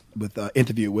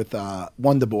interview with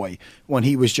Wonder Boy when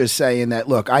he was just saying that,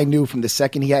 look, I knew from the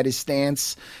second he had his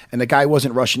stance and the guy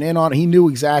wasn't rushing in on it, he knew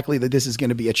exactly that this is going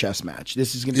to be a chess match.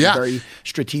 This is going to be very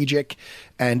strategic.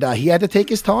 And he had to take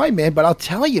his time, man. But I'll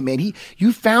tell you, man,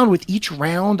 you found with each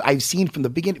round I've seen from the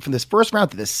beginning, from this first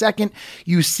round to the second,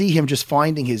 you see him just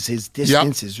finding his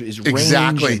distance, his range,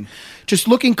 exactly. And just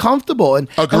looking comfortable. And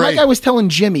like I was telling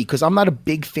Jimmy, because I'm not a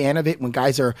big fan of it when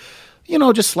guys are, you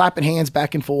know, just slapping hands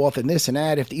back and forth and this and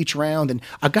that after each round. And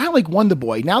a guy like Wonder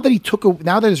Boy, now that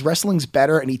his wrestling's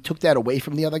better and he took that away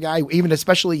from the other guy, even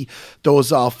especially those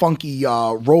funky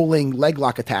rolling leg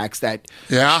lock attacks that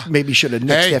maybe should have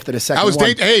nixed after the second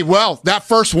one. That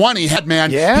first one he had,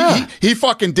 man. Yeah. He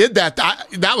fucking did that.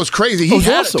 That was crazy. He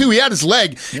had awesome. It too. He had his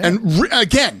leg. Yeah. And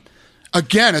again,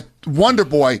 a Wonder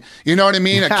Boy. You know what I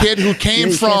mean? A kid who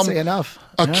came from... Can't say enough.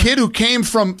 A kid who came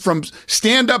from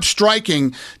stand-up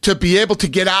striking to be able to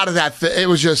get out of that. It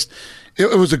was just,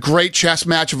 it was a great chess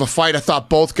match of a fight. I thought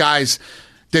both guys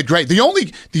did great. The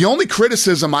only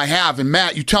criticism I have, and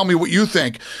Matt, you tell me what you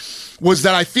think, was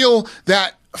that I feel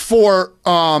that for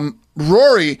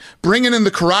Rory bringing in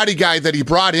the karate guy that he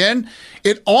brought in,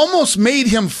 it almost made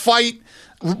him fight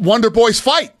Wonder Boy's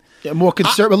fight. Yeah, a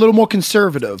little more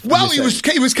conservative. Well, he was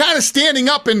kind of standing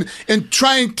up and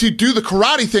trying to do the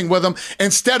karate thing with him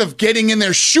instead of getting in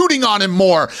there, shooting on him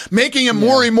more, making him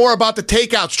worry more about the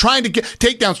takeouts, trying to get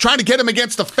takedowns, trying to get him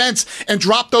against the fence and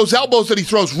drop those elbows that he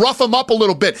throws, rough him up a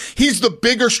little bit. He's the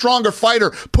bigger, stronger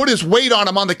fighter. Put his weight on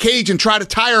him on the cage and try to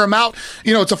tire him out.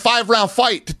 You know, it's a 5-round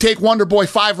fight to take Wonder Boy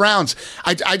 5 rounds.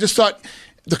 I just thought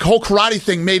the whole karate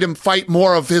thing made him fight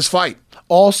more of his fight.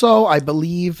 Also, I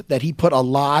believe that he put a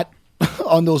lot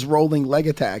on those rolling leg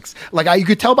attacks. Like you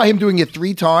could tell by him doing it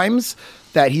 3 times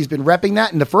that he's been repping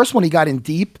that. And the first one he got in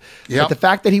deep. But the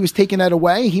fact that he was taking that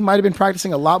away, he might have been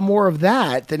practicing a lot more of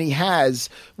that than he has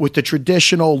with the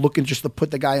traditional looking just to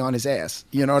put the guy on his ass.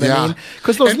 You know what I mean?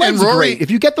 Because those legs are great.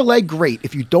 If you get the leg, great.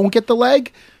 If you don't get the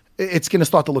leg, it's going to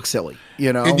start to look silly,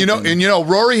 you know. And you know,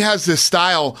 Rory has this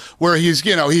style where he's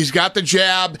got the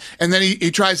jab, and then he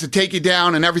tries to take you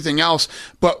down and everything else.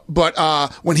 But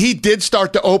when he did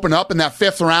start to open up in that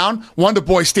 5th round, Wonder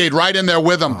Boy stayed right in there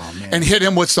with him and hit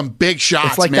him with some big shots.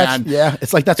 It's like man,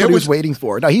 it's like that's what he was waiting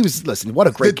for. No, he was what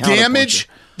a great damage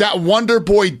that Wonder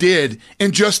Boy did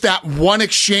in just that one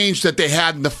exchange that they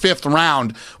had in the 5th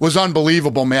round was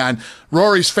unbelievable, man.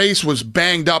 Rory's face was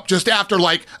banged up just after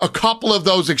like a couple of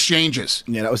those exchanges.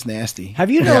 Yeah, that was nasty. Have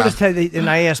you noticed, and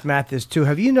I asked Matt this too,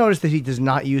 have you noticed that he does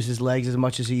not use his legs as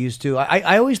much as he used to?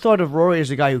 I always thought of Rory as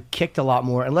a guy who kicked a lot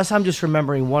more, unless I'm just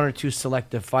remembering 1 or 2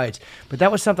 selective fights. But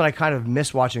that was something I kind of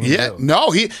miss watching him do.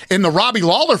 No, in the Robbie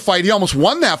Lawler fight, he almost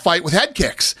won that fight with head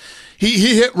kicks.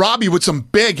 He hit Robbie with some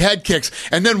big head kicks,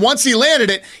 and then once he landed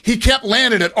it, he kept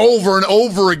landing it over and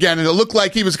over again, and it looked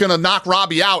like he was going to knock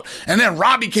Robbie out. And then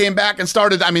Robbie came back and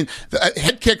started. I mean,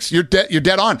 head kicks. You're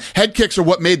dead on. Head kicks are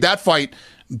what made that fight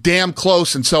damn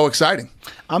close and so exciting.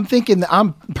 I'm thinking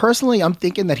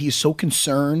that he's so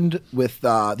concerned with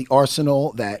the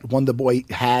arsenal that Wonder Boy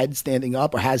has standing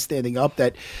up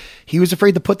that he was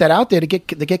afraid to put that out there to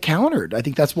get countered. I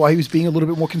think that's why he was being a little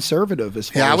bit more conservative as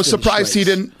far as I was surprised he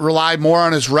didn't rely more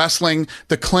on his wrestling,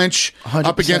 the clinch 100%.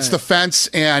 Up against the fence,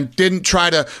 and didn't try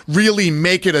to really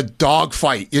make it a dog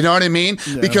fight. You know what I mean?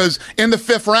 Yeah. Because in the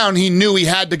 5th round, he knew he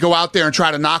had to go out there and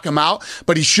try to knock him out,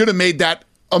 but he should have made that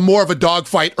more of a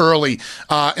dogfight early,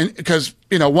 because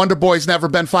Wonder Boy's never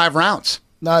been 5 rounds.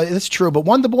 No, that's true. But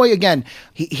Wonder Boy, again,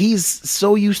 he's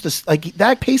so used to like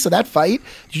that pace of that fight.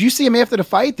 Did you see him after the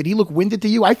fight? Did he look winded to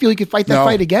you? I feel he could fight that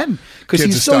fight again because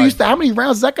he's so used to how many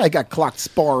rounds that guy got clocked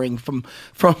sparring from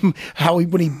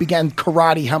when he began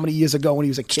karate how many years ago when he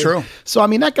was a kid. It's true. So I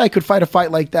mean, that guy could fight a fight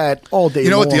like that all day. You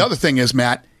know what the other thing is,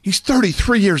 Matt? He's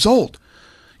 33 years old.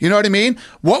 You know what I mean?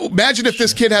 Imagine if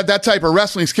this kid had that type of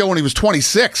wrestling skill when he was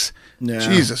 26. Yeah.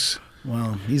 Jesus.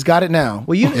 Well, he's got it now.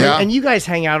 Well, and you guys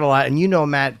hang out a lot, and you know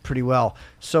Matt pretty well.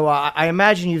 So I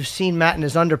imagine you've seen Matt in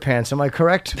his underpants. Am I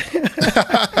correct?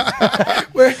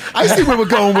 I see where we're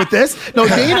going with this. No,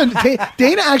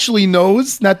 Dana actually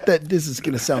knows. Not that this is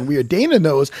going to sound weird. Dana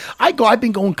knows. I've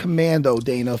been going commando,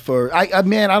 Dana, for I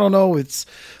don't know. It's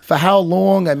for how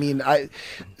long? I mean,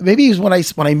 maybe it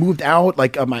was when I moved out,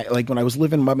 like when I was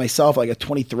living by myself, like at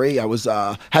 23, I was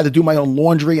had to do my own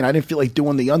laundry, and I didn't feel like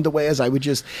doing the underwears. I would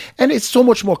just, and it's so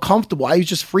much more comfortable. I was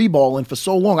just free balling for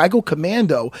so long. I go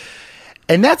commando.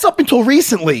 And that's up until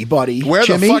recently, buddy. Where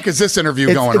Jimmy, the fuck is this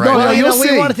interview going right now? You'll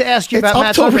see. We wanted to ask you about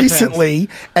Matt's up until recently,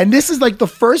 and this is like the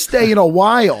first day in a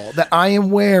while that I am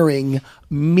wearing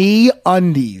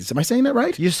MeUndies. Am I saying that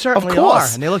right? You certainly are,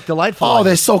 and they look delightful. Oh,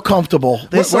 they're so comfortable.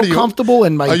 They're so comfortable.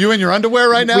 And are you in your underwear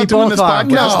right now doing this podcast?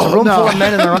 No, it's a room full of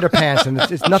men in their underpants, and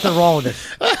it's nothing wrong with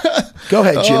it. Go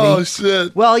ahead, Jimmy. Oh,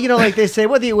 shit. Well, like they say,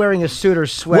 whether you're wearing a suit or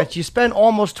sweats, you spend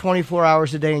almost 24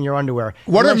 hours a day in your underwear.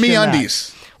 What are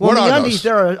MeUndies? Well, MeUndies,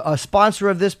 they're a sponsor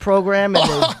of this program, and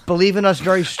they believe in us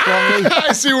very strongly.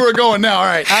 I see where we're going now. All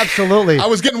right. Absolutely. I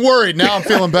was getting worried. Now I'm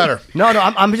feeling better. No,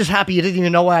 I'm just happy you didn't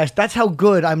even know why. That's how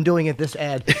good I'm doing at this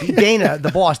ad. Dana,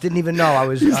 the boss, didn't even know I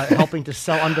was helping to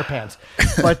sell underpants.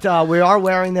 But we are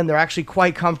wearing them. They're actually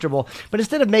quite comfortable. But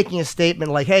instead of making a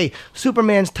statement like, hey,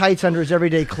 Superman's tights under his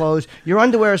everyday clothes, your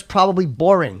underwear is probably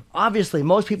boring. Obviously,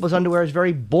 most people's underwear is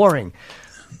very boring.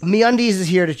 MeUndies is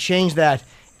here to change that.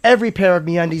 Every pair of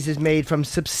MeUndies is made from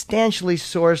substantially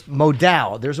sourced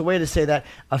modal. There's a way to say that,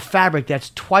 a fabric that's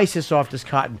twice as soft as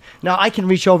cotton. Now, I can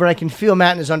reach over and I can feel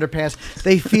Matt in his underpants.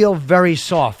 They feel very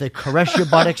soft. They caress your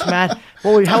buttocks, Matt.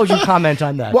 How would you comment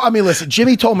on that? Well, I mean, listen,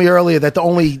 Jimmy told me earlier that the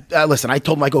only, I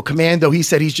told him I go commando. He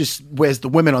said he just wears the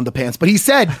women underpants. But he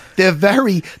said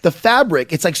the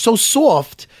fabric, it's like so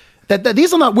soft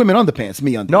These are not women underpants,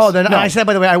 me undies. No, they're not. I said,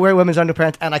 by the way, I wear women's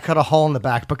underpants and I cut a hole in the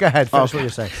back. But go ahead, finish what you're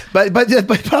saying. But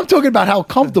I'm talking about how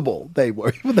comfortable they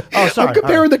were. Sorry. I'm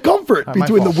comparing the comfort my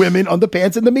between the fault. women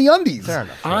underpants and the me undies. Fair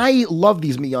enough. I love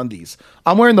these me undies.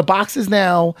 I'm wearing the boxes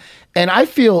now, and I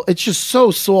feel it's just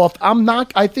so soft.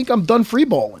 I think I'm done free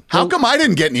balling. How come I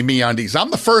didn't get any MeUndies?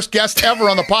 I'm the first guest ever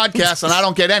on the podcast, and I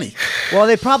don't get any. Well,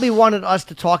 they probably wanted us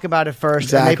to talk about it first.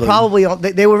 Exactly. And they probably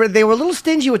they were a little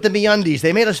stingy with the MeUndies.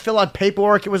 They made us fill out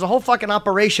paperwork. It was a whole fucking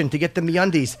operation to get the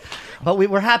MeUndies. But we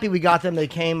were happy we got them. They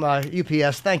came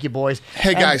UPS. Thank you, boys.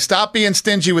 Hey, guys, stop being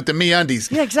stingy with the MeUndies.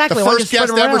 Yeah, exactly. The Why don't first you spread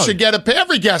guest them ever around? should get a pair.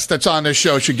 Every guest that's on this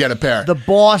show should get a pair. The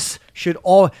boss should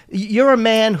you're a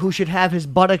man who should have his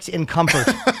buttocks in comfort.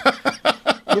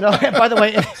 By the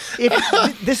way,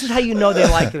 if this is how you know they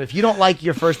like them. If you don't like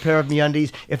your first pair of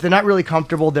MeUndies, if they're not really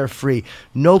comfortable, they're free.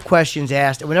 No questions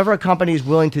asked. And whenever a company is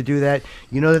willing to do that,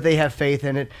 you know that they have faith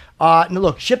in it. Now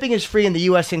look, shipping is free in the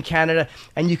U.S. and Canada,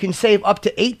 and you can save up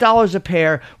to $8 a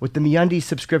pair with the MeUndies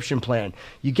subscription plan.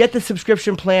 You get the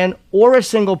subscription plan or a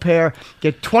single pair.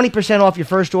 Get 20% off your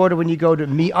first order when you go to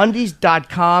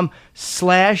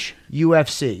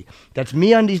MeUndies.com/UFC. That's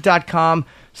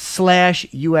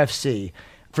MeUndies.com/UFC.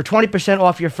 For 20%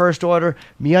 off your first order,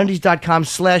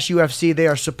 MeUndies.com/UFC. They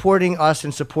are supporting us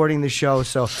and supporting the show.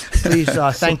 So please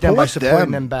thank them by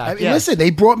supporting them back. I mean, listen,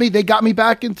 they got me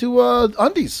back into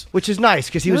undies. Which is nice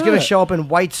because he was going to show up in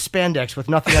white spandex with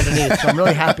nothing underneath. So I'm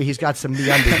really happy he's got some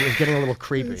MeUndies. It was getting a little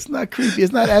creepy. It's not creepy.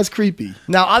 It's not as creepy.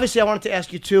 Now, obviously, I wanted to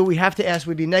ask you, too. We have to ask.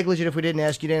 We'd be negligent if we didn't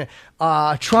ask you, Dana.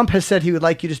 Trump has said he would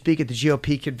like you to speak at the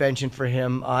GOP convention for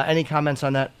him. Any comments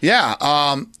on that? Yeah.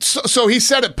 So he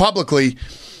said it publicly.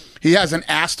 He hasn't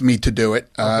asked me to do it.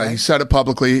 He said it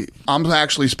publicly. I'm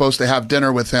actually supposed to have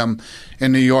dinner with him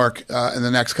in New York in the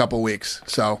next couple of weeks.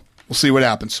 So we'll see what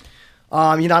happens.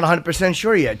 You're not 100%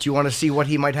 sure yet. Do you want to see what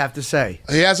he might have to say?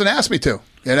 He hasn't asked me to.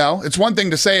 It's one thing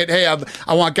to say it, hey,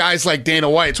 I want guys like Dana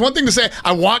White. It's one thing to say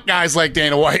I want guys like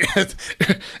Dana White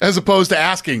as opposed to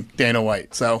asking Dana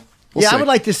White. So we'll see. I would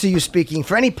like to see you speaking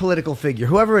for any political figure,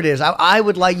 whoever it is. I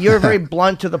would like, you're a very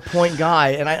blunt to the point guy,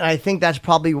 and I think that's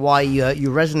probably why you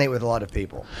resonate with a lot of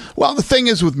people. Well, the thing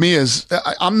is with me is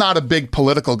I'm not a big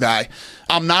political guy.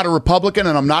 I'm not a Republican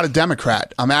and I'm not a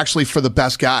Democrat. I'm actually for the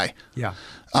best guy. Yeah.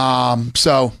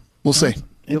 So we'll see.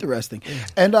 Interesting.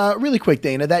 And really quick,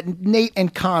 Dana, that Nate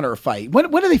and Connor fight,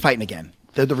 when are they fighting again?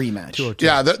 The rematch? 202.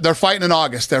 Yeah, they're fighting in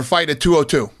August. They're fighting at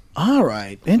 202. All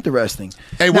right. Interesting.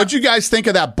 Hey, what'd you guys think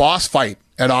of that Boss fight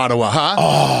at Ottawa,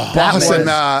 huh? Boss and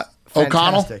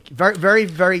O'Connell? Fantastic. Very, very,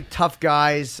 very tough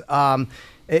guys.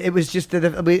 It was just that,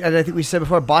 and I think we said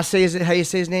before, Boss, is it how you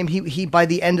say his name? He by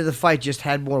the end of the fight just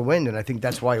had more wind, and I think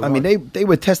that's why he won. I mean, they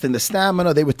were testing the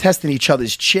stamina. They were testing each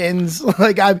other's chins.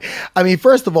 I mean,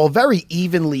 first of all, very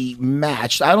evenly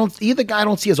matched. Either guy I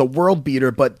don't see as a world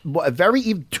beater, but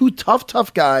two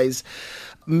tough guys.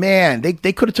 Man, they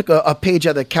could have took a page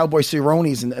out of the Cowboy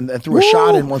Cerrone's and threw a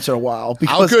shot in once in a while.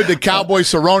 How good did Cowboy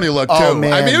Cerrone look, too? Oh,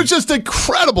 man. I mean, it was just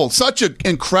incredible. Such an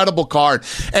incredible card.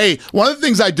 Hey, one of the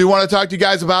things I do want to talk to you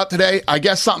guys about today, I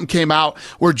guess something came out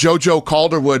where JoJo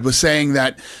Calderwood was saying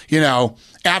that,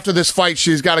 after this fight,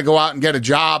 she's got to go out and get a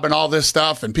job and all this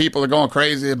stuff, and people are going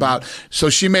crazy about.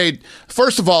 So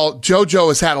first of all, JoJo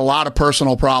has had a lot of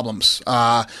personal problems.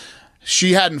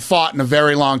 She hadn't fought in a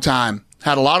very long time.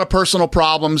 Had a lot of personal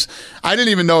problems. I didn't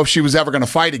even know if she was ever going to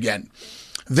fight again.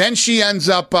 Then she ends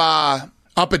up at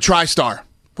TriStar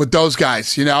with those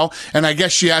guys, and I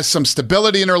guess she has some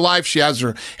stability in her life. She has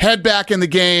her head back in the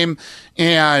game,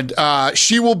 and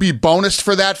she will be bonused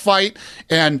for that fight.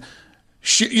 And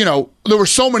she, there were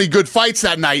so many good fights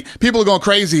that night. People are going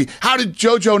crazy. How did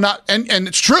JoJo not? And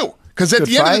it's true, because at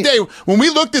the end of the day, when we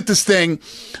looked at this thing,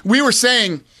 we were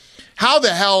saying, how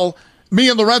the hell? Me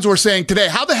and Lorenzo were saying today,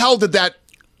 how the hell did that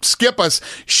skip us?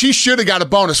 She should have got a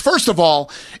bonus. First of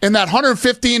all, in that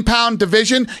 115-pound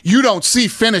division, you don't see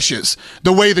finishes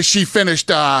the way that she finished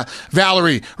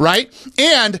Valerie, right?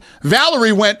 And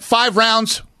Valerie went 5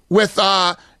 rounds with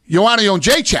Joanna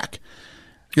Jędrzejczyk.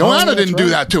 Joanna didn't do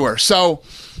that to her. So,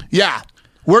 yeah.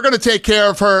 We're going to take care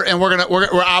of her, and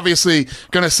we're obviously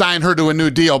going to sign her to a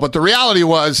new deal. But the reality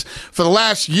was, for the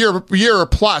last year or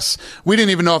plus, we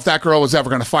didn't even know if that girl was ever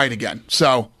going to fight again.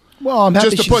 So, well, I'm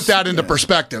happy just to put that into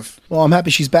perspective. Well, I'm happy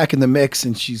she's back in the mix,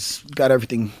 and she's got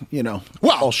everything,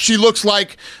 Well, she looks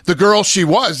like the girl she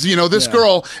was. This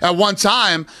girl at one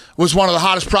time was one of the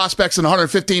hottest prospects in the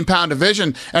 115-pound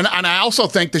division, and I also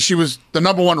think that she was the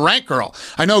number 1 ranked girl.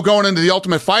 I know going into the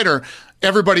Ultimate Fighter,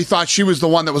 everybody thought she was the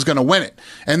one that was going to win it.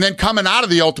 And then coming out of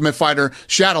the Ultimate Fighter,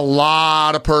 she had a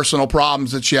lot of personal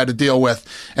problems that she had to deal with.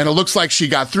 And it looks like she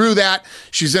got through that.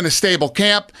 She's in a stable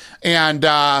camp, and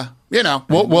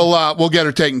we'll get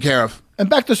her taken care of. And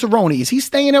back to Cerrone, is he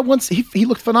staying at once? He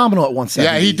looked phenomenal at 170.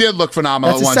 Yeah, he did look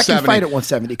phenomenal That's at 170. That's his second fight at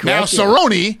 170, correct? Now,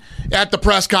 Cerrone at the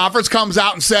press conference comes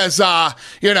out and says, I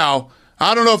don't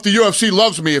know if the UFC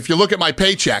loves me if you look at my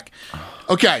paycheck.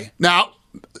 Okay, now,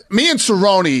 me and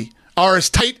Cerrone are as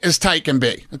tight can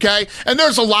be, okay? And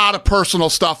there's a lot of personal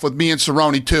stuff with me and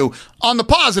Cerrone, too, on the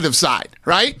positive side,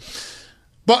 right?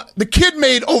 But the kid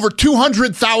made over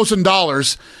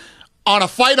 $200,000 on a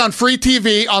fight on free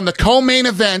TV on the co-main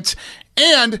event,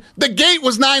 and the gate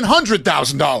was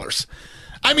 $900,000.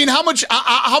 I mean, how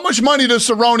much money does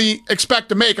Cerrone expect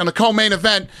to make on the co-main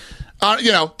event?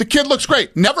 The kid looks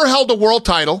great. Never held a world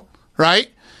title, right?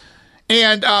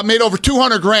 And made over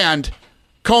 $200,000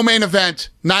 co-main event,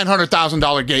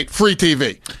 $900,000 gate, free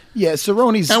TV. Yeah,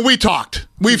 Cerrone's... And we've talked,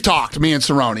 me and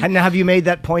Cerrone. And have you made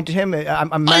that point to him?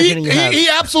 I'm imagining you have. He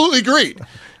absolutely agreed.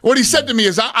 What he said to me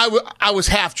is, I was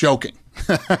half joking.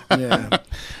 Yeah.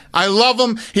 I love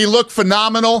him. He looked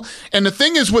phenomenal. And the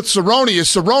thing is with Cerrone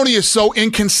is so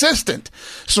inconsistent.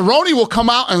 Cerrone will come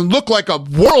out and look like a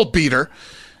world beater,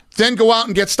 then go out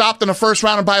and get stopped in the first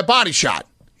round and by a body shot.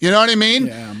 You know what I mean?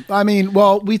 Yeah. I mean,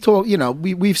 well, we talk.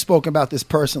 We've spoken about this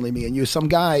personally, me and you. Some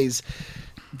guys,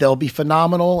 they'll be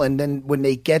phenomenal, and then when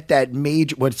they get that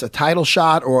major, whether it's a title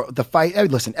shot or the fight.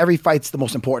 Listen, every fight's the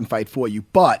most important fight for you,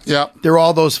 but there are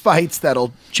all those fights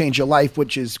that'll change your life,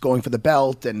 which is going for the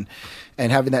belt and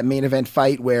having that main event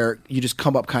fight where you just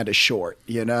come up kind of short,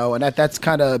 and that's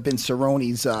kind of been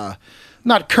Cerrone's.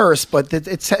 Not curse, but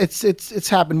it's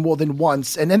happened more than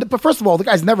once. But first of all, the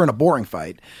guy's never in a boring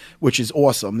fight, which is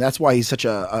awesome. That's why he's such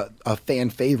a fan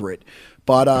favorite.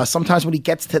 But sometimes when he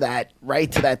gets to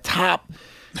that top,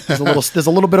 there's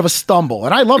a little bit of a stumble.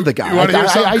 And I love the guy.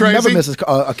 I never miss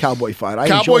a Cowboy fight.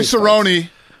 Cowboy Cerrone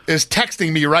is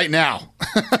texting me right now.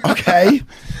 Okay.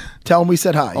 Tell him we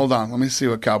said hi. Hold on. Let me see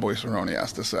what Cowboy Cerrone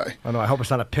has to say. Oh, no, I hope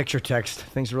it's not a picture text.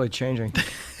 Things are really changing.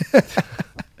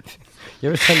 You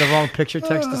ever send the wrong picture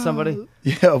text to somebody?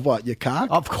 Yeah, what, your cock?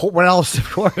 Of course. What else? Of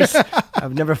course.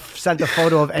 I've never sent a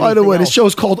photo of anything By the way, else. this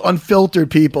show's called Unfiltered,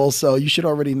 people, so you should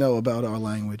already know about our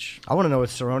language. I want to know what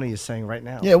Cerrone is saying right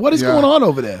now. Yeah, what is going on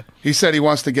over there? He said he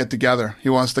wants to get together. He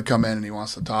wants to come in and he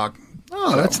wants to talk.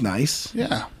 Oh, that's nice.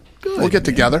 Yeah. Good, we'll get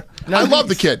together. I love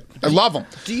the kid. I love him.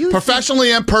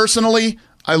 Professionally and personally,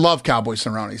 I love Cowboy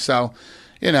Cerrone. So,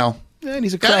 And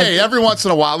he's a hey, every once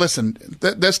in a while, listen,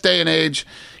 this day and age,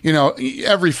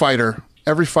 every fighter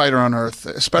on earth,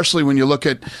 especially when you look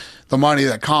at the money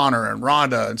that Conor and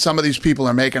Ronda and some of these people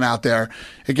are making out there,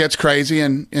 it gets crazy.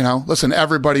 And, listen,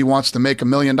 everybody wants to make $1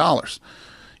 million.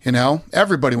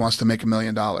 Everybody wants to make $1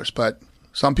 million, but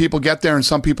some people get there and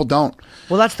some people don't.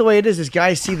 Well, that's the way it is. Is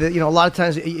guys see that, a lot of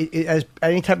times as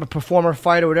any type of performer,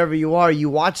 fighter, whatever you are, you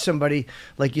watch somebody,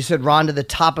 like you said, Ronda, the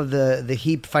top of the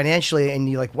heap financially, and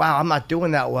you're like, wow, I'm not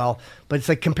doing that well. But it's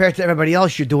like compared to everybody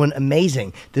else, you're doing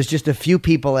amazing. There's just a few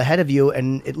people ahead of you,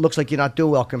 and it looks like you're not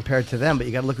doing well compared to them, but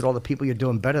you got to look at all the people you're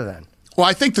doing better than. Well,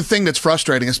 I think the thing that's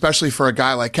frustrating, especially for a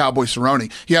guy like Cowboy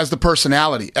Cerrone, he has the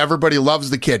personality. Everybody loves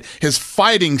the kid. His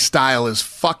fighting style is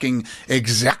fucking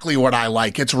exactly what I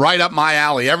like. It's right up my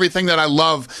alley. Everything that I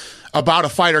love about a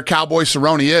fighter, Cowboy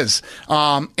Cerrone is.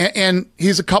 And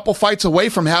he's a couple fights away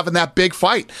from having that big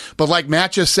fight. But like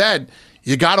Matt just said,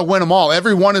 you got to win them all.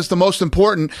 Every one is the most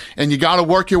important, and you got to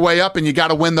work your way up, and you got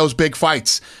to win those big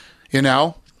fights,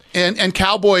 And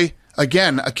Cowboy,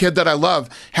 again, a kid that I love,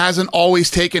 hasn't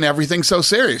always taken everything so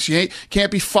serious. You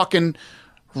can't be fucking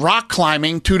rock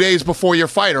climbing 2 days before your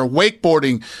fight or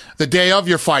wakeboarding the day of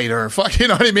your fight or you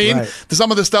know what I mean? Right. Some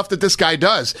of the stuff that this guy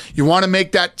does. You want to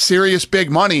make that serious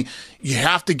big money, you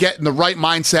have to get in the right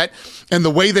mindset. And the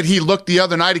way that he looked the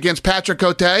other night against Patrick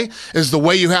Cote is the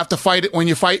way you have to fight it when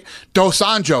you fight Dos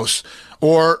Anjos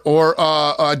or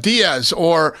Diaz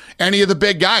or any of the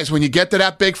big guys. When you get to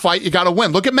that big fight, you got to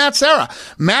win. Look at Matt Serra.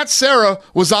 Matt Serra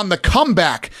was on the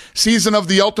comeback season of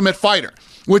The Ultimate Fighter.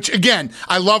 Which, again,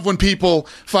 I love when people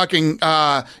fucking,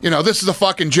 this is a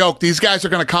fucking joke. These guys are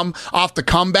going to come off the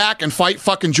comeback and fight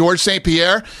fucking George St.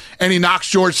 Pierre, and he knocks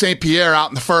George St. Pierre out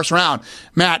in the first round.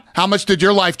 Matt, how much did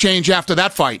your life change after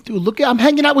that fight? Dude, look, I'm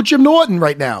hanging out with Jim Norton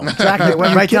right now. Exactly. It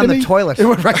went right down the toilet. It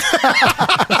went right.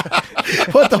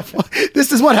 What the fuck?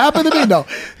 This is what happened to me? No.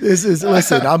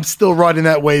 Listen, I'm still riding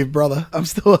that wave, brother. I'm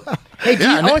still... Hey,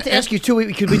 I want to ask you, too,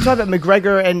 because we talked about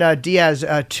McGregor and Diaz,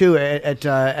 too,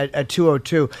 at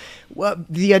 202. Well,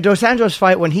 the Dos Anjos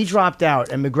fight, when he dropped out,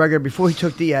 and McGregor, before he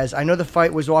took Diaz, I know the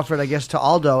fight was offered, I guess, to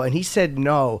Aldo, and he said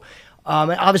no.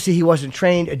 Obviously, he wasn't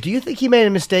trained. Do you think he made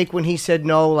a mistake when he said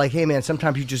no? Like, hey, man,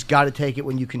 sometimes you just got to take it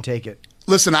when you can take it.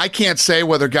 Listen, I can't say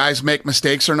whether guys make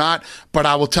mistakes or not, but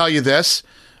I will tell you this.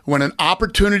 When an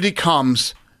opportunity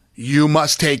comes, you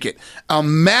must take it.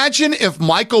 Imagine if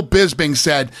Michael Bisping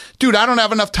said, dude, I don't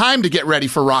have enough time to get ready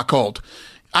for Rockhold.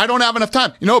 I don't have enough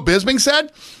time. You know what Bisping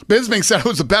said? Bisping said it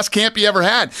was the best camp he ever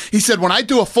had. He said, when I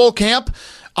do a full camp,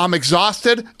 I'm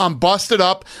exhausted, I'm busted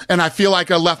up, and I feel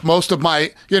like I left most of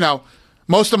my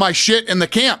shit in the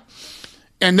camp.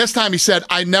 And this time he said,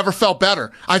 I never felt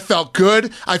better. I felt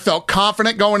good. I felt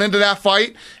confident going into that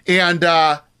fight. And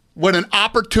when an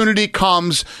opportunity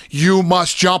comes, you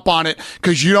must jump on it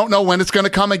because you don't know when it's going to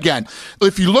come again.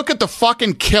 If you look at the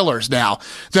fucking killers now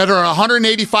that are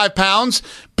 185 pounds,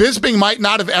 Bisping might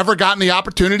not have ever gotten the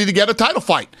opportunity to get a title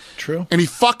fight. True. And he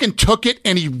fucking took it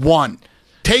and he won.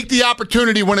 Take the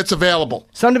opportunity when it's available.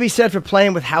 Something to be said for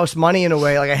playing with house money in a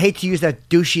way. Like, I hate to use that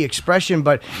douchey expression,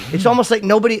 but it's almost like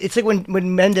it's like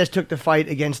when Mendes took the fight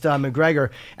against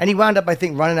McGregor, and he wound up, I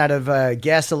think, running out of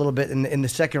gas a little bit in the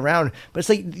second round. But it's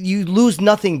like you lose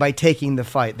nothing by taking the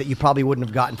fight that you probably wouldn't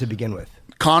have gotten to begin with.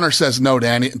 Conor says no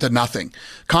to nothing.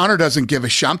 Conor doesn't give a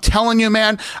shit. I'm telling you,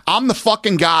 man, I'm the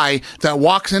fucking guy that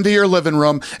walks into your living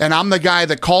room, and I'm the guy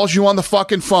that calls you on the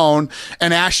fucking phone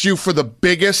and asks you for the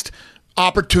biggest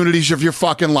opportunities of your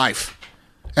fucking life.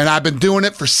 And I've been doing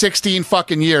it for 16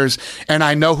 fucking years, and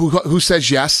I know who says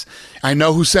yes, I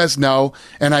know who says no,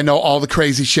 and I know all the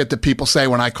crazy shit that people say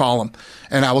when I call them.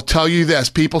 And I will tell you this,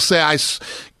 people say I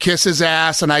kiss his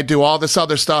ass and I do all this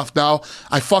other stuff. No,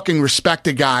 I fucking respect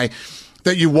a guy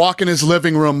that you walk in his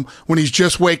living room when he's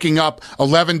just waking up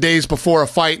 11 days before a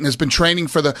fight and has been training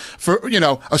for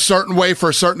a certain way for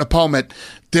a certain opponent.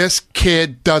 This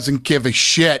kid doesn't give a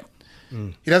shit.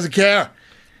 He doesn't care.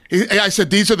 I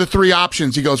said, these are the three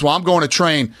options. He goes, well, I'm going to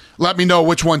train. Let me know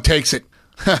which one takes it.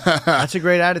 That's a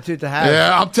great attitude to have.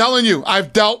 Yeah, I'm telling you,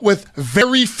 I've dealt with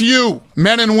very few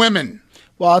men and women.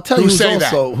 Well, I'll tell you who's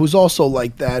that. also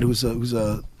like that, who's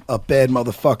a bad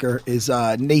motherfucker, is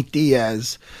Nate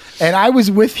Diaz. And I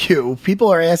was with you. People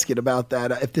are asking about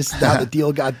that, if this is how the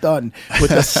deal got done with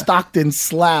the Stockton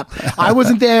slap. I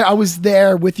wasn't there. I was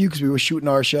there with you because we were shooting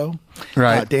our show.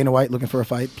 Right. Dana White looking for a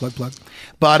fight. Plug.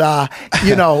 But, I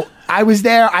was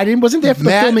there. Wasn't there for the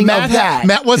filming of that.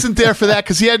 Matt wasn't there for that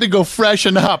because he had to go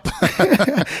freshen up.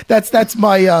 That's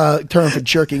my term for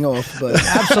jerking off. But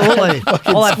absolutely.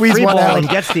 All that free balling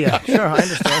gets to you. Sure, I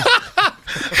understand.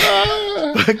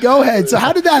 Go ahead.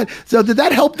 So did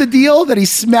that help the deal that he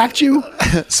smacked you?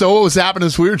 So what was happening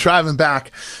is we were driving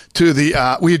back to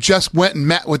we had just went and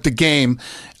met with the game.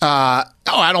 I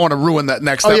don't want to ruin that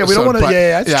next episode. We don't want to.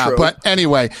 Yeah, that's true. But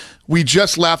anyway, we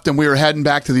just left and we were heading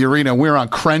back to the arena. We were on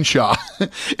Crenshaw,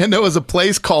 and there was a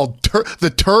place called the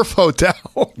Turf Hotel.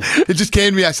 It just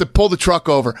came to me. I said, "Pull the truck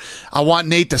over. I want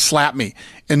Nate to slap me."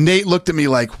 And Nate looked at me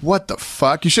like, "What the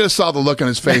fuck?" You should have saw the look on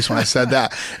his face when I said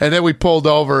that. And then we pulled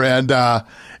over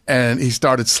and he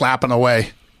started slapping away.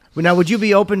 Now, would you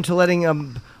be open to letting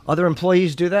other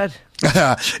employees do that?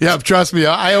 Yeah, trust me.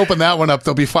 I open that one up,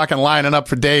 they'll be fucking lining up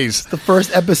for days. The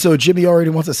first episode, Jimmy already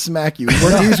wants to smack you.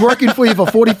 He's working for you for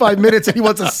 45 minutes and he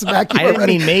wants to smack you. I didn't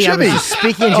mean me. Jimmy. I was just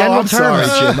speaking in general terms.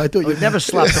 Sorry, Jim. I thought you would never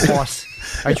slap the boss.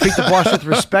 I treat the boss with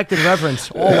respect and reverence.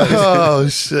 Always. Oh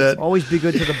shit! Always be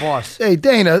good to the boss. Hey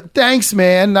Dana, thanks,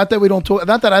 man. Not that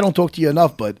I don't talk to you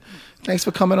enough, but thanks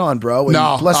for coming on, bro.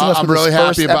 And blessing us I'm with really this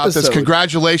happy about episode. this.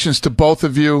 Congratulations to both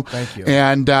of you. Thank you.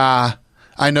 And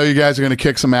I know you guys are going to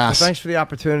kick some ass. Well, thanks for the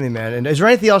opportunity, man. And is there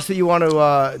anything else that you want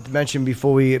to mention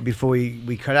before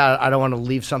we cut out? I don't want to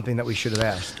leave something that we should have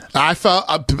asked.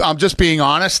 I'm just being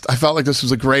honest. I felt like this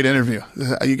was a great interview.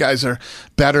 You guys are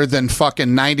better than fucking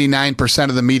 99%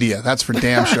 of the media. That's for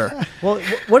damn sure. Well,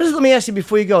 let me ask you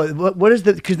before you go,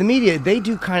 because the media, they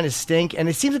do kind of stink, and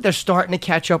it seems like they're starting to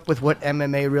catch up with what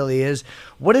MMA really is.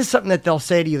 What is something that they'll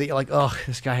say to you that you're like, oh,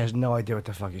 this guy has no idea what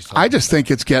the fuck he's talking about? I just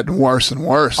think it's getting worse and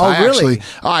worse. Oh, really?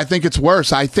 I think it's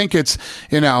worse. I think it's,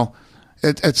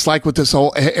 it's like with this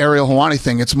whole Ariel Helwani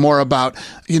thing. It's more about,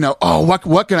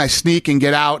 what can I sneak and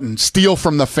get out and steal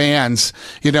from the fans?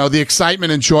 The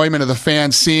excitement, enjoyment of the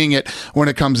fans seeing it when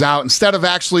it comes out instead of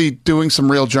actually doing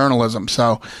some real journalism.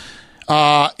 So,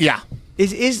 yeah.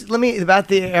 Let me about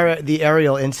the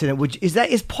Ariel incident.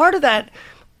 Is part of that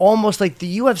almost like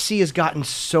the UFC has gotten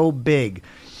so big?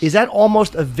 Is that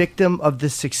almost a victim of the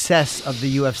success of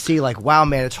the UFC? Like, wow,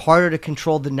 man, it's harder to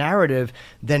control the narrative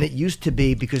than it used to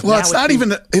be because now it's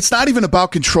not even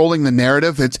about controlling the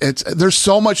narrative. It's there's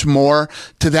so much more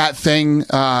to that thing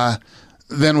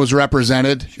than was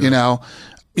represented. Sure.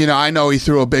 I know he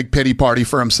threw a big pity party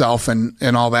for himself and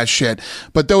all that shit,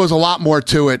 but there was a lot more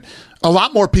to it. A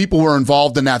lot more people were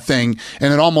involved in that thing,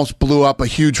 and it almost blew up a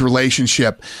huge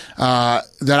relationship that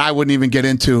I wouldn't even get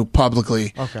into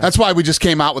publicly. Okay. That's why we just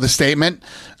came out with a statement.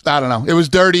 I don't know. It was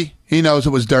dirty. He knows it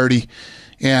was dirty.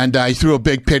 And he threw a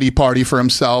big pity party for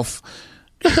himself,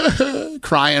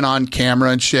 crying on camera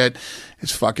and shit.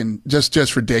 It's fucking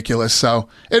just ridiculous. So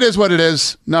it is what it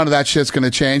is. None of that shit's going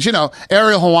to change. You know,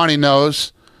 Ariel Helwani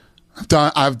knows.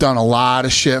 I've done a lot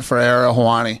of shit for Ariel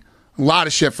Helwani.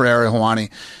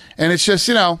 And it's just,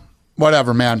 you know,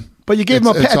 whatever, man. But you gave him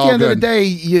at the end of the day.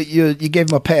 You gave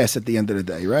him a pass at the end of the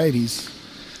day, right? He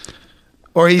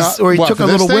took a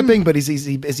little whipping, but is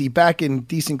he back in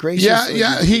decent graces?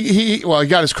 Yeah. He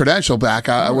got his credential back.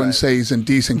 I wouldn't say he's in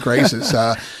decent graces.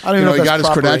 I don't know if he got his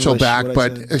credential back,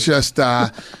 but it's just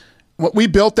we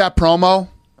built that promo.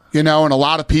 You know, and a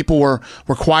lot of people were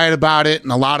quiet about it,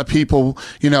 and a lot of people,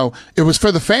 you know, it was for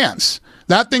the fans.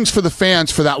 That thing's for the fans,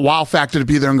 for that wow factor to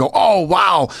be there and go, oh,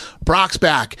 wow, Brock's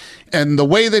back. And the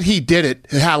way that he did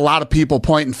it had a lot of people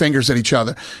pointing fingers at each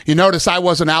other. You notice I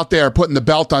wasn't out there putting the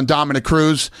belt on Dominic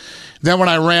Cruz. Then when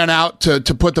I ran out to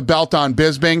put the belt on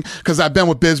Bisping, because I've been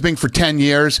with Bisping for 10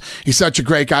 years, he's such a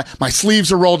great guy. My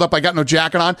sleeves are rolled up. I got no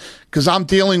jacket on because I'm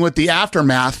dealing with the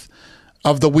aftermath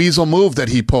of the weasel move that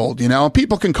he pulled, you know.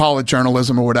 People can call it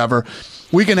journalism or whatever.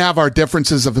 We can have our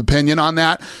differences of opinion on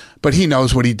that, but he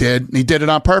knows what he did, and he did it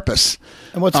on purpose.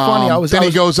 And what's funny,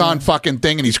 he goes on fucking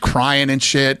thing, and he's crying and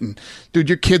shit. And dude,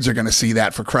 your kids are gonna see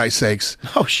that, for Christ's sakes.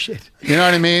 Oh shit! You know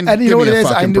what I mean? And you know what it is?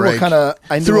 I knew what kind of.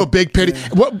 I threw a big pity. Yeah.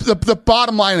 What the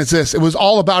bottom line is this: it was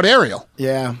all about Ariel.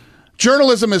 Yeah.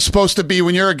 Journalism is supposed to be,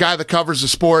 when you're a guy that covers the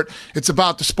sport, it's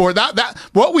about the sport. That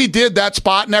what we did, that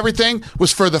spot and everything,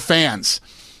 was for the fans.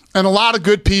 And a lot of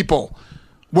good people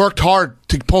worked hard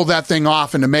to pull that thing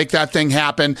off and to make that thing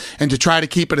happen and to try to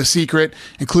keep it a secret,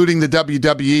 including the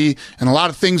WWE. And a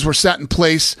lot of things were set in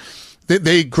place.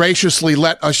 They graciously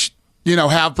let us, you know,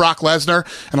 have Brock Lesnar,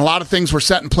 and a lot of things were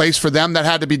set in place for them that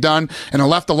had to be done, and it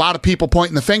left a lot of people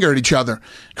pointing the finger at each other.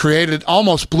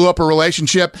 Almost blew up a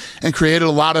relationship and created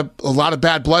a lot of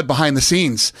bad blood behind the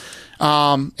scenes.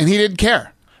 And he didn't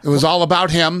care. It was all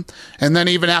about him. And then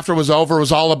even after it was over, it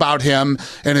was all about him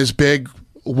and his big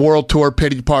world tour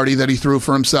pity party that he threw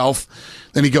for himself.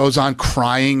 Then he goes on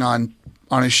crying on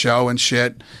his show and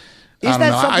shit. Is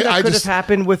that something that could have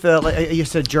happened with you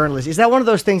said journalist? Is that one of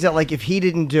those things that, like, if he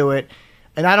didn't do it,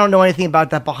 and I don't know anything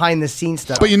about that behind the scenes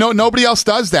stuff. But you know, nobody else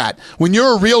does that. When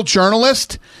you're a real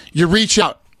journalist, you reach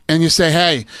out and you say,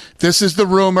 hey, this is the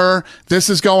rumor, this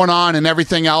is going on and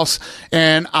everything else,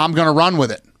 and I'm going to run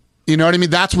with it. You know what I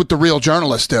mean? That's what the real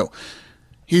journalists do.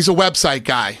 He's a website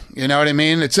guy. You know what I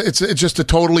mean? It's just a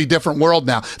totally different world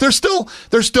now. There's still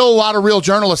a lot of real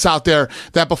journalists out there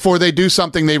that before they do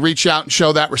something, they reach out and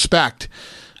show that respect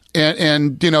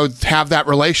and you know, have that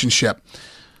relationship.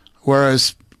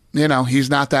 Whereas, you know, he's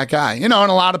not that guy. You know, and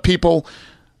a lot of people,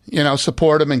 you know,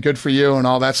 support him and good for you and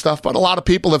all that stuff. But a lot of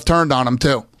people have turned on him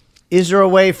too. Is there a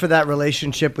way for that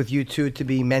relationship with you two to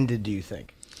be mended, do you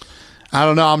think? I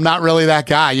don't know. I'm not really that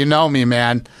guy. You know me,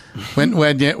 man.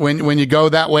 When you go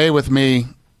that way with me,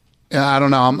 I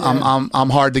don't know. I'm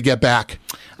hard to get back.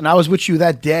 And I was with you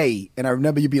that day, and I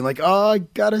remember you being like, "Oh, I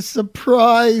got a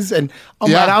surprise," and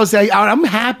I was like, "I'm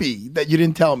happy that you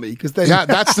didn't tell me," because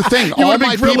that's the thing. All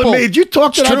my people, made you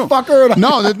talk to that fucker.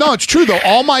 No, it's true though.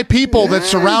 All my people that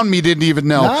surround me didn't even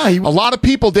know. A lot of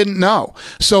people didn't know.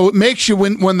 So it makes you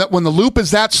when the loop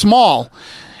is that small.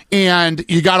 And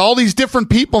you got all these different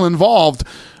people involved.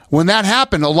 When that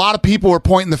happened, a lot of people were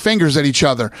pointing the fingers at each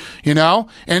other, you know,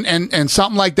 and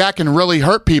something like that can really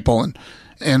hurt people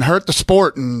and hurt the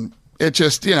sport. And it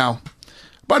just, you know,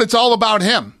 but it's all about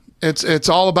him. It's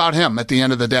all about him at the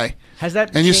end of the day.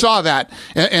 You saw that,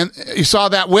 and you saw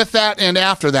that with that and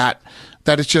after that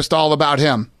it's just all about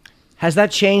him. Has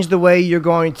that changed the way you're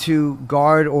going to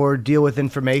guard or deal with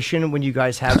information when you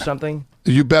guys have something?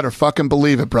 You better fucking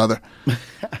believe it, brother.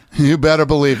 You better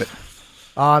believe it.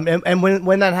 And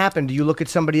when that happened, do you look at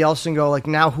somebody else and go, like,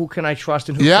 now who can I trust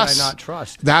and who can I not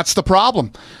trust? That's the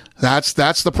problem. That's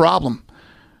the problem.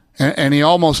 And he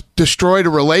almost destroyed a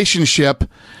relationship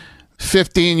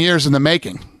 15 years in the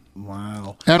making.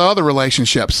 Wow. And other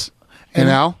relationships, you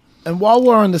know? And while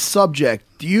we're on the subject,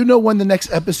 do you know when the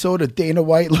next episode of Dana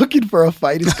White Looking for a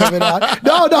Fight is coming out?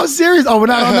 No, serious. Oh, we're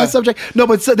not on that subject. No,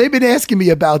 but they've been asking me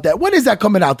about that. When is that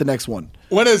coming out, the next one?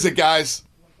 When is it, guys?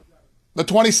 The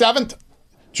 27th?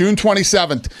 June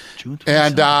 27th. June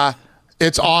 27th. And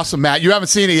it's awesome, Matt. You haven't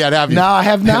seen it yet, have you? No, I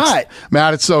have not.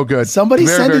 Matt, it's so good. Somebody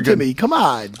send it to me. Come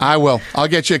on. I will. I'll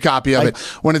get you a copy of it.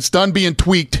 When it's done being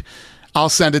tweaked, I'll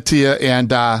send it to you. And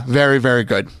very, very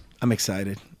good. I'm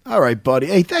excited. All right, buddy.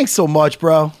 Hey, thanks so much,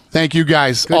 bro. Thank you,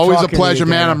 guys. Good Always a talking to pleasure, you,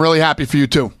 man. Dana. I'm really happy for you,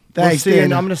 too. Thanks, I'm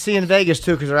Dana. going to see you in Vegas,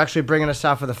 too, because they're actually bringing us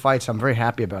out for the fights. I'm very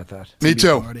happy about that. Me,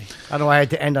 too. I don't know why I had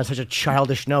to end on such a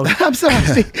childish note. I'm sorry.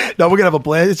 No, we're going to have a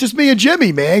blast. It's just me and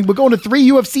Jimmy, man. We're going to 3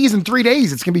 UFCs in 3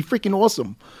 days. It's going to be freaking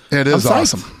awesome. It is I'm psyched.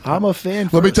 awesome. I'm a fan.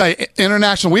 Let me first. tell you,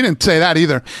 international, we didn't say that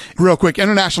either. Real quick,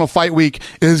 International Fight Week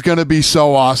is going to be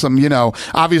so awesome. You know,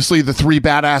 obviously the 3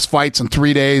 badass fights in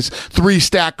 3 days, 3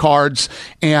 stack cards,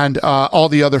 and all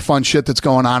the other fun shit that's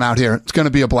going on out here. It's going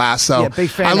to be a blast. So Yeah, big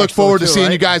fan I look expo forward to too, seeing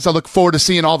right? you guys. I look forward to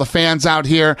seeing all the fans out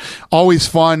here. Always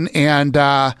fun. And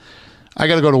I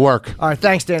got to go to work. All right,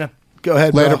 thanks, Dana. Go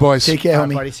ahead, Later, bro. boys. Take care, All right,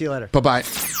 homie. buddy. See you later. Bye-bye.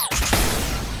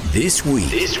 This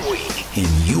week in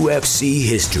UFC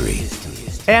history.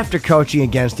 After coaching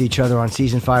against each other on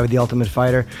Season 5 of The Ultimate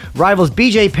Fighter, rivals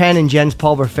BJ Penn and Jens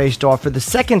Pulver faced off for the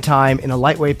second time in a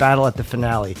lightweight battle at the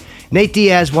finale. Nate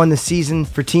Diaz won the season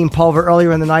for Team Pulver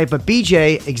earlier in the night, but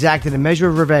BJ exacted a measure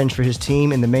of revenge for his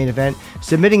team in the main event,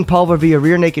 submitting Pulver via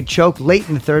rear naked choke late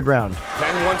in the 3rd round.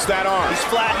 Penn wants that arm. He's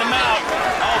flattening him out.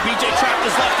 Oh, BJ trapped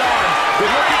his left arm.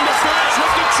 Good looking to slash,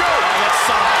 looking choke. Oh, that's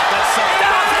something. That's something.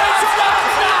 Stop!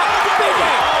 BJ!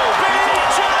 Oh,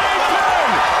 BJ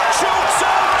Penn chokes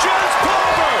out Jens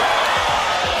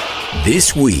Pulver.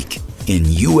 This week in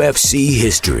UFC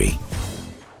history.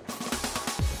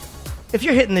 If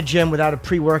you're hitting the gym without a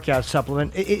pre-workout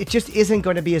supplement, it just isn't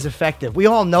going to be as effective. We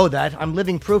all know that. I'm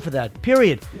living proof of that,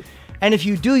 period. And if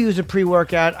you do use a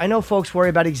pre-workout, I know folks worry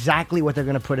about exactly what they're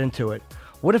going to put into it.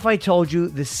 What if I told you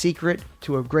the secret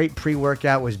to a great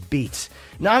pre-workout was beets?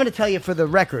 Now, I'm going to tell you for the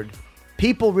record,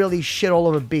 people really shit all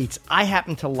over beets. I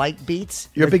happen to like beets.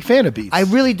 You're a big fan of beets. I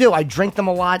really do. I drink them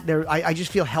a lot. I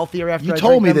just feel healthier after You I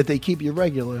told drink me them. that they keep you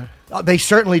regular. They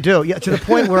certainly do. Yeah, to the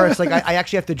point where it's like I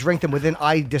actually have to drink them within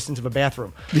eye distance of a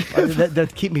bathroom.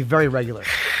 That keep me very regular.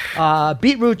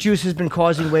 Beetroot juice has been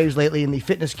causing waves lately in the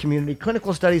fitness community.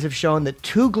 Clinical studies have shown that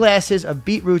 2 glasses of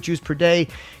beetroot juice per day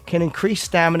can increase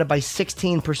stamina by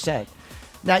 16%.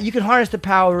 Now, you can harness the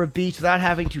power of beets without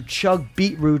having to chug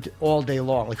beetroot all day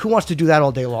long. Like, who wants to do that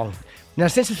all day long? Now,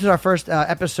 since this is our first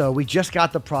episode, we just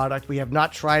got the product. We have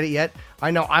not tried it yet.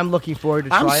 I know I'm looking forward to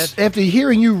try it. After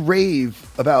hearing you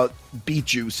rave about beet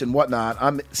juice and whatnot,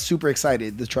 I'm super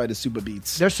excited to try the Super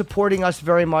Beets. They're supporting us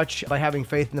very much by having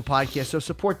faith in the podcast, so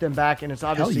support them back, and it's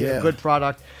obviously Hell yeah. a good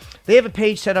product. They have a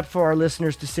page set up for our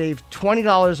listeners to save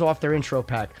 $20 off their intro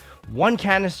pack. 1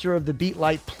 canister of the Beet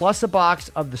Light plus a box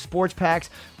of the sports packs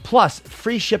plus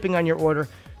free shipping on your order.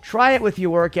 Try it with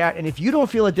your workout, and if you don't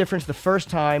feel a difference the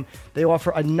first time, they offer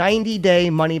a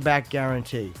 90-day money-back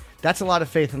guarantee. That's a lot of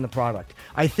faith in the product.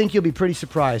 I think you'll be pretty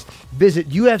surprised. Visit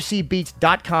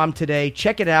ufcbeats.com today.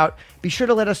 Check it out. Be sure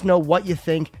to let us know what you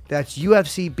think. That's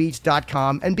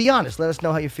ufcbeats.com. And be honest. Let us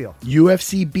know how you feel.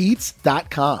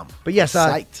 UFCbeats.com. But yes,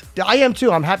 Psyched. I am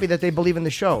too. I'm happy that they believe in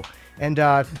the show. And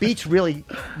beats really,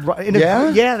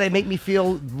 Yeah? they make me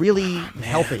feel really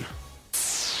healthy.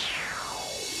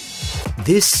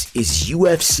 This is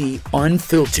UFC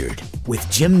Unfiltered with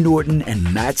Jim Norton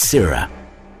and Matt Serra.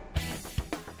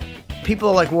 People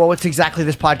are like, well, what's exactly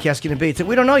this podcast going to be? It's like,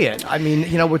 we don't know yet. I mean,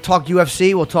 we'll talk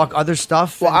UFC, we'll talk other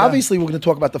stuff. Well, and, obviously, we're going to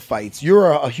talk about the fights.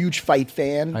 You're a huge fight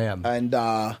fan. I am. And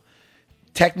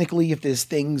technically, if there's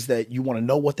things that you want to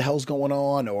know what the hell's going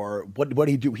on or what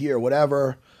do you do here or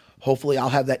whatever, hopefully I'll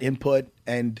have that input.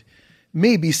 And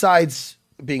me, besides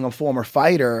being a former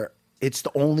fighter, it's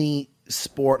the only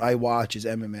sport I watch is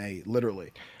MMA,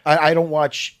 literally. I don't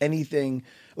watch anything.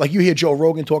 Like you hear Joe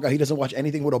Rogan talk, he doesn't watch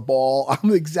anything with a ball.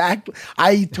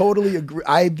 I totally agree.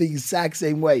 I'm the exact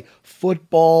same way.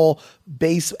 Football,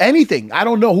 base, anything. I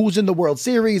don't know who's in the World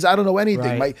Series. I don't know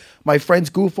anything. Right. My friends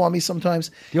goof on me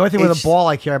sometimes. The only thing with a ball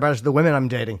I care about is the women I'm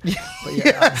dating. But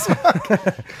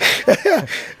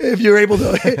If you're able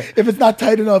to, if it's not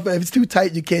tight enough, if it's too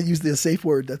tight, you can't use the safe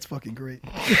word. That's fucking great.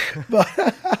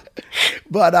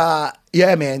 But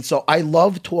yeah, man. So I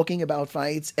love talking about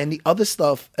fights and the other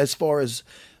stuff as far as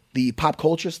the pop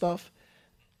culture stuff.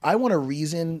 I want a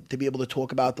reason to be able to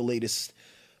talk about the latest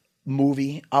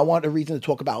movie. I want a reason to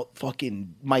talk about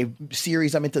fucking my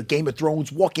series. I'm into Game of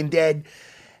Thrones, Walking Dead.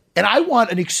 And I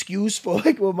want an excuse for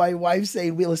like when my wife's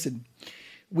saying, listen,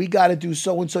 we got to do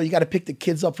so-and-so. You got to pick the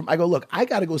kids up from, I go, look, I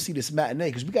got to go see this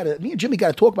matinee because me and Jimmy got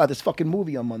to talk about this fucking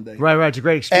movie on Monday. right, it's a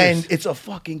great excuse. And it's a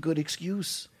fucking good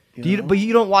excuse. But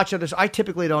you don't watch others. I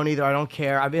typically don't either. I don't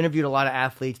care. I've interviewed a lot of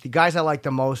athletes. The guys I like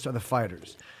the most are the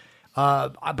fighters.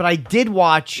 But I did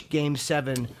watch Game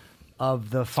 7 of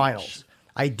the finals.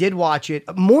 I did watch it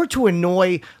more to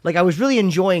annoy. Like I was really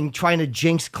enjoying trying to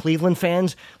jinx Cleveland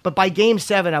fans. But by Game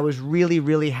 7, I was really,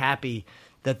 really happy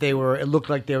that it looked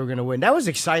like they were going to win. That was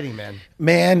exciting, man.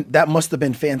 Man, that must have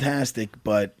been fantastic,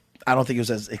 but I don't think it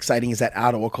was as exciting as that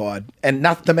Ottawa card. And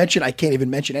not to mention, I can't even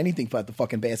mention anything about the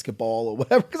fucking basketball or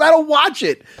whatever because I don't watch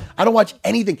it. I don't watch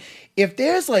anything. If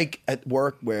there's like at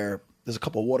work where there's a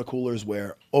couple of water coolers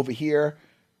where over here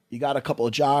you got a couple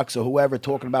of jocks or whoever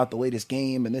talking about the latest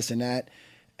game and this and that.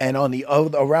 And on the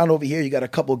around over here, you got a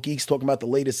couple of geeks talking about the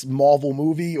latest Marvel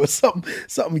movie or something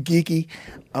geeky.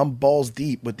 I'm balls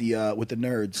deep with the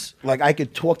nerds. Like I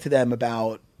could talk to them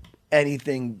about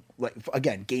anything. Like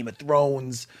again, Game of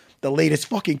Thrones, the latest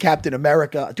fucking Captain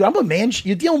America. Dude, I'm a man.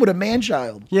 You're dealing with a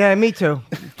man-child. Yeah, me too.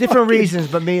 Different reasons,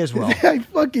 but me as well. I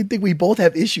fucking think we both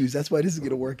have issues. That's why this is going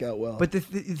to work out well. But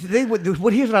here's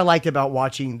what I liked about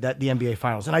watching the NBA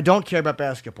Finals, and I don't care about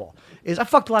basketball, is I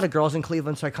fucked a lot of girls in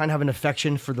Cleveland, so I kind of have an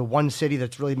affection for the one city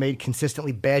that's really made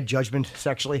consistently bad judgment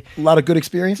sexually. A lot of good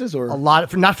experiences, or a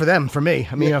lot not for them, for me.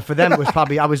 I mean, for them it was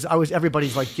probably I was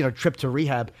everybody's like trip to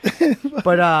rehab.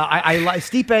 But I like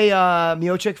Stipe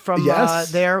Miocic from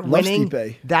there. Winning,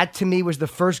 Stipe. That to me was the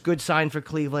first good sign for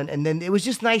Cleveland, and then it was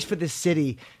just nice for the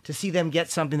city to see them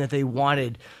get something that they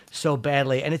wanted so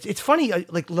badly. And it's funny,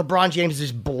 like LeBron James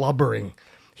is just blubbering.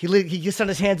 He gets on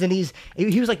his hands and knees.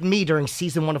 He was like me during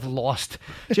season 1 of Lost,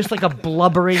 just like a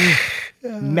blubbering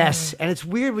mess. And it's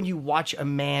weird when you watch a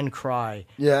man cry.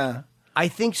 Yeah. I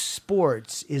think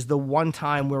sports is the one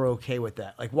time we're okay with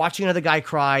that. Like watching another guy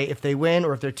cry, if they win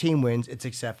or if their team wins, it's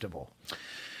acceptable.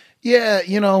 Yeah,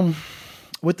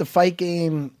 with the fight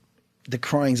game, the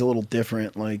crying's a little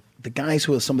different. Like the guys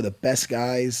who are some of the best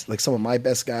guys, like some of my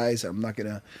best guys, I'm not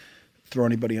gonna throw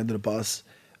anybody under the bus.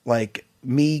 Like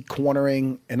me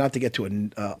cornering, and not to get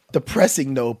to a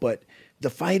depressing note, but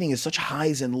the fighting is such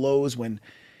highs and lows when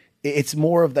it's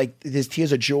more of like there's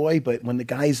tears of joy, but when the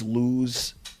guys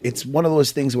lose, it's one of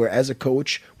those things where as a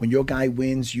coach, when your guy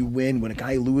wins, you win. When a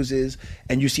guy loses,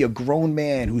 and you see a grown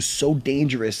man who's so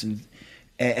dangerous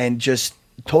and just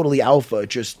totally alpha,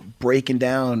 just breaking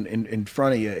down in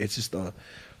front of you, it's just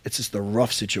a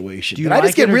rough situation. Do you Did I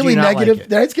just get really negative?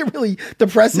 Did I just get really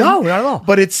depressing? No, not at all.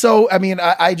 But it's so, I mean,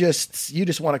 you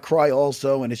just want to cry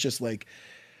also, and it's just like,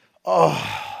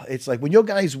 it's like when your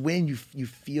guys win, you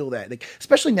feel that. Like,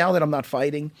 especially now that I'm not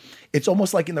fighting, it's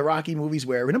almost like in the Rocky movies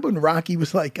where, remember when Rocky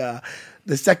was like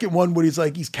the second one when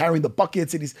he's carrying the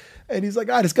buckets and he's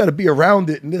like, I just got to be around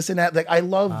it and this and that. Like I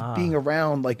love being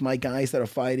around like my guys that are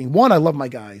fighting. One, I love my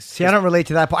guys. See, I don't relate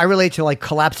to that, but I relate to like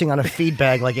collapsing on a feed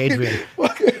bag like Adrian.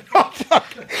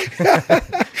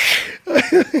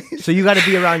 So you got to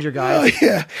be around your guys.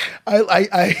 Yeah,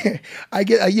 I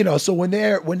get so when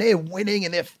they're winning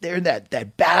and they're in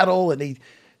that battle and they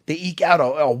eke out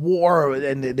a war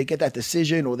and they get that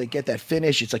decision or they get that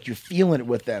finish, it's like you're feeling it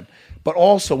with them. But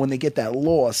also when they get that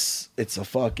loss, it's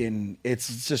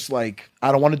just like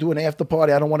I don't want to do an after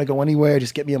party. I don't want to go anywhere.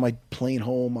 Just get me on my plane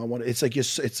home. It's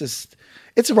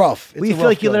rough. Well, you feel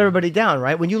like you let everybody down,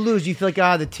 right? When you lose, you feel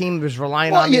like the team was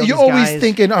relying on you. You're always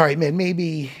thinking, all right, man,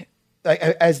 maybe. Like,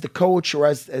 as the coach or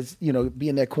as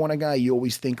being that corner guy, you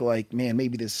always think like, man,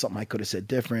 maybe there's something I could have said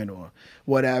different or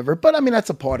whatever. But I mean, that's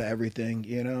a part of everything,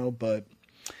 But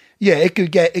yeah, it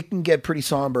can get pretty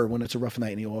somber when it's a rough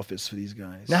night in the office for these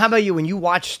guys. Now, how about you? When you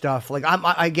watch stuff, like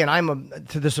I'm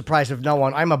to the surprise of no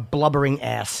one, I'm a blubbering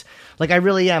ass. Like I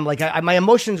really am. Like my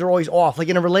emotions are always off. Like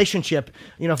in a relationship,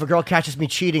 if a girl catches me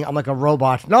cheating, I'm like a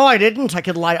robot. No, I didn't. I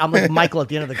could lie. I'm like Michael at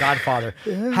the end of The Godfather.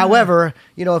 Yeah. However,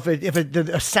 if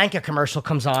a Sanka commercial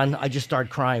comes on, I just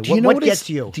start crying. What gets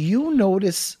you? Do you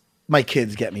notice? My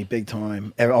kids get me big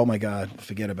time. Oh my God,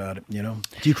 forget about it. Do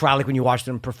you cry like when you watch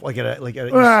them perform?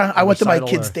 I went to my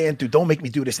kids' stand through. Don't make me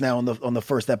do this now on the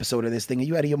first episode of this thing. Are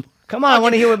you out of your? Come on, I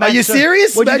want to hear what. Are you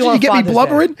serious? Imagine you get me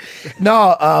blubbering.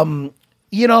 No,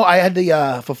 I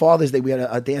had for Father's Day we had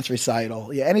a dance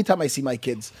recital. Yeah, anytime I see my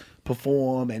kids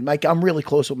perform, and I'm really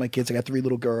close with my kids. I got 3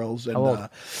 little girls,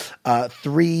 and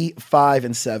 3, 5,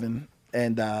 and 7,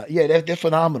 and they're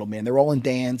phenomenal, man. They're all in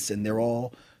dance, and they're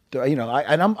all.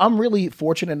 I'm really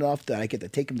fortunate enough that I get to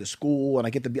take them to school and I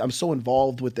get to be. I'm so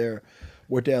involved with their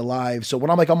lives. So when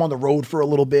I'm on the road for a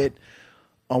little bit,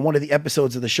 on one of the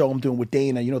episodes of the show I'm doing with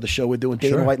Dana, the show we're doing,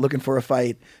 Dana White Looking for a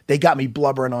Fight, they got me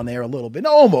blubbering on there a little bit,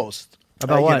 almost.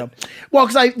 About what? Well,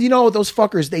 because those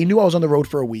fuckers, they knew I was on the road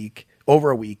for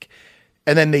over a week.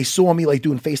 And then they saw me like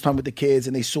doing FaceTime with the kids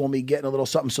and they saw me getting a little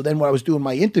something. So then when I was doing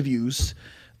my interviews,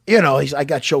 I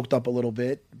got choked up a little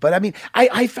bit. But I mean,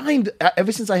 I find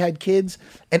ever since I had kids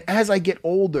and as I get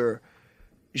older,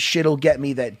 shit'll get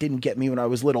me that didn't get me when I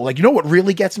was little. Like, what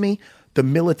really gets me? The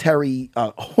military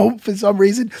home for some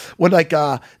reason. When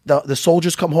the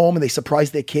soldiers come home and they surprise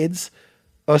their kids.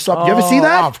 or something. You ever see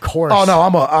that? Of course. Oh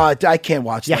no, I can't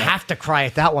watch You that. have to cry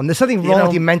at that one. There's something wrong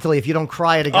with you mentally if you don't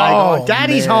cry at a guy going,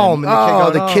 Daddy's man. home. And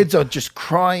the kid going, kids are just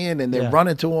crying and they're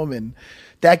running to him, and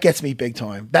that gets me big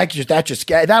time.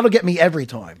 That'll get me every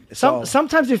time. So,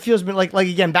 Sometimes it feels like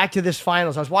again, back to this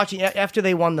finals. I was watching after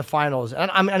they won the finals,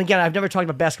 and again, I've never talked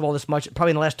about basketball this much,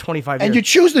 probably in the last 25 years. and you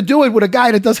choose to do it with a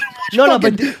guy that doesn't watch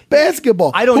but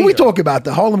basketball. I don't Who we either. talking about?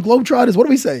 The Harlem Globetrotters? What do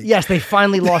we say? Yes, they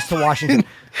finally lost to Washington.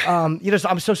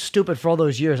 I'm so stupid for all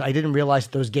those years. I didn't realize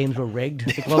that those games were rigged.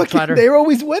 The Globetrotter. They were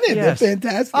always winning. Yes. They're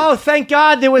fantastic. Oh, thank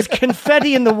God there was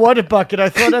confetti in the water bucket. I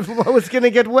thought everyone was going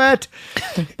to get wet.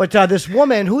 But this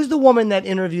woman, who's the woman that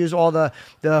interviews all the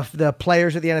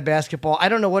players at the end of basketball? I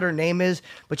don't know what her name is,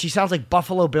 but she sounds like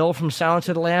Buffalo Bill from Silence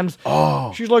of the Lambs.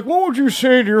 Oh. She's like, what would you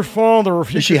say to your father if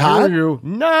he Is she could hot? hear you?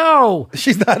 No.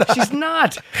 She's not hot. She's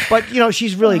not. But,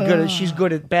 she's really good. She's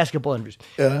good at basketball interviews.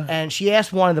 Yeah. And she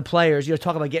asked one of the players,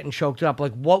 talking about getting choked up,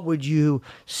 like, what would you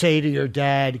say to your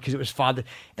dad? Because it was father.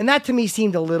 And that to me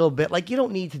seemed a little bit like you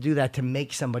don't need to do that to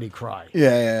make somebody cry.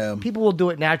 Yeah. People will do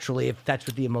it naturally if that's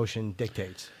what the emotion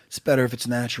dictates. It's better if it's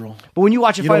natural. But when you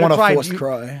watch a You don't fighter wanna cry, force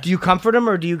cry. do you comfort him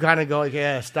or do you kind of go like,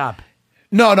 yeah, stop?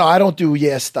 No, I don't do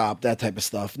stop, that type of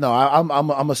stuff. No,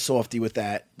 I'm a softie with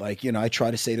that. Like, I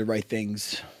try to say the right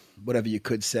things, whatever you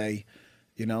could say.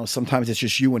 Sometimes it's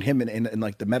just you and him in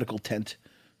like the medical tent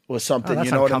or something. that's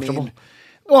You know what I uncomfortable. mean?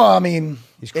 Well, I mean,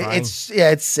 He's crying.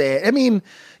 it's sad. I mean,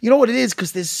 you know what it is?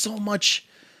 Because there's so much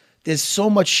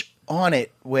on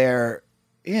it where,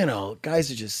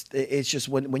 guys are just, it's just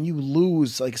when you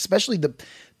lose, like, especially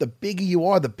the bigger you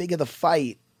are, the bigger the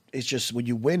fight. It's just when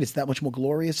you win, it's that much more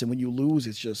glorious. And when you lose,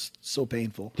 it's just so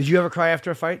painful. Did you ever cry after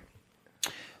a fight?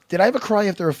 Did I ever cry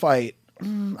after a fight?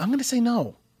 I'm going to say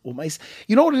no. Well,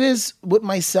 you know what it is with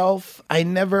myself?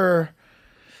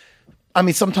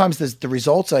 Sometimes there's the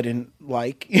results I didn't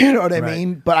like, you know what I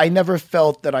mean? But I never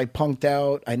felt that I punked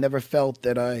out. I never felt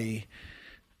that I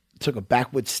took a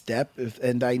backward step.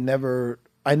 And I never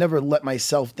let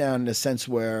myself down in a sense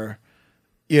where,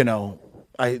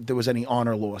 there was any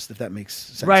honor lost, if that makes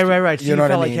sense. Right. So you know felt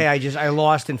what I like, mean? hey, I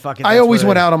lost and fucking. I that's always what it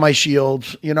went is. out on my shield.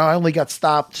 I only got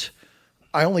stopped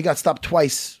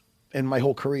twice in my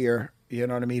whole career. You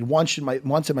know what I mean? Once in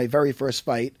my very first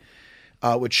fight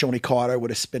with Shoney Carter with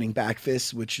a spinning back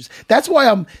fist, that's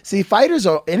why fighters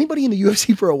are anybody in the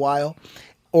UFC for a while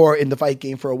or in the fight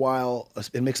game for a while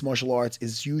in mixed martial arts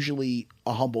is usually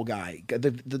a humble guy.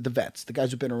 The vets, the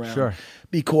guys who've been around. Sure.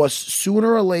 Because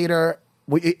sooner or later,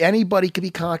 anybody can be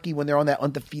cocky when they're on that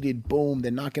undefeated boom.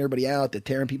 They're knocking everybody out. They're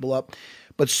tearing people up.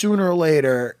 But sooner or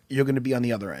later, you're going to be on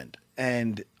the other end.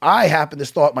 And I happened to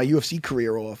start my UFC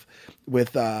career off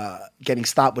with getting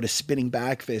stopped with a spinning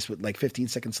back fist with like 15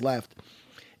 seconds left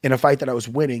in a fight that I was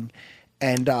winning.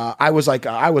 And I was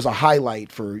a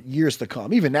highlight for years to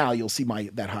come. Even now, you'll see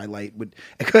that highlight.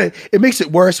 It makes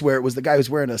it worse where it was the guy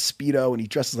who's wearing a Speedo and he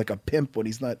dresses like a pimp when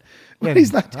he's not. Wow.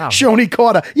 Shoney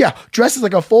Carter. Yeah, dresses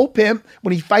like a full pimp.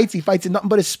 When he fights in nothing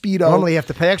but a Speedo. Normally you have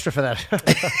to pay extra for that.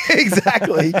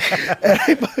 Exactly.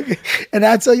 and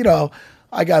that's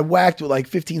I got whacked with like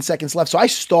 15 seconds left. So I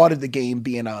started the game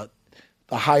being a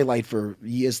highlight for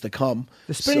years to come.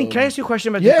 The spinning. So, Can I ask you a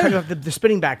question about Yeah. the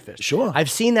spinning back fist? Sure. I've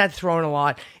seen that thrown a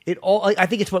lot. I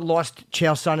think it's what lost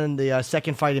Chael Sonnen in the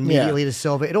second fight immediately to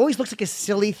Silva. It always looks like a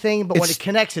silly thing, but when it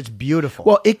connects, it's beautiful.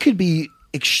 Well, it could be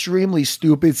extremely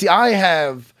stupid. See, I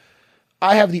have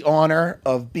the honor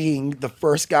of being the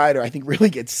first guy to, I think, really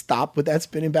get stopped with that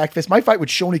spinning back fist. My fight with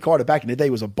Shoney Carter back in the day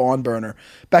was a barn burner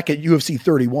back at UFC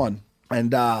 31.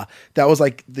 And that was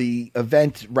like the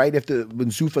event right after when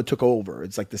Zuffa took over.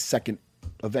 It's like the second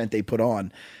event they put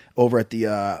on over at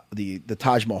the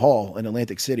Taj Mahal in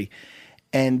Atlantic City.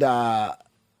 And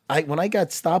when I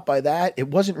got stopped by that, it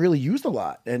wasn't really used a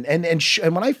lot. And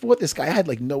when I fought this guy, I had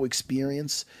like no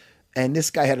experience. And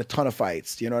this guy had a ton of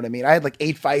fights. You know what I mean? I had like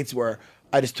 8 fights where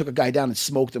I just took a guy down and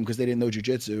smoked him because they didn't know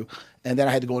jiu-jitsu. And then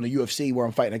I had to go into UFC where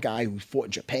I'm fighting a guy who fought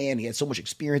in Japan. He had so much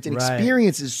experience. And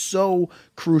experience is so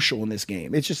crucial in this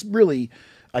game. It's just really,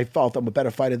 I felt I'm a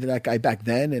better fighter than that guy back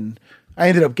then. And I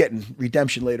ended up getting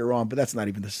redemption later on, but that's not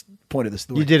even the point of the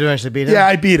story. You did eventually beat him? Yeah,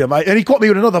 I beat him. And he caught me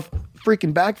with another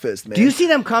freaking back fist, man. Do you see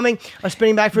them coming? A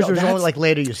spinning back fist, No, or is it only that's- like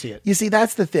later you see it? You see,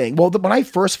 that's the thing. Well, when I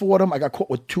first fought him, I got caught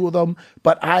with 2 of them,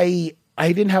 but I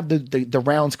didn't have the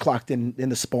rounds clocked in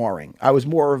the sparring. I was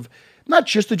more of not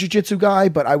just a jiu-jitsu guy,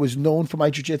 but I was known for my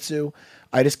jiu-jitsu.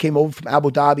 I just came over from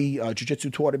Abu Dhabi jiu-jitsu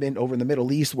tournament over in the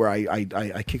Middle East where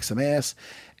I kicked some ass,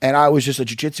 and I was just a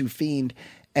jiu-jitsu fiend.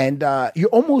 And you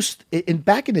almost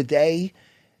back in the day,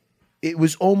 it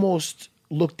was almost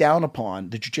looked down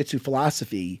upon, the jiu-jitsu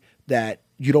philosophy, that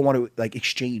you don't want to like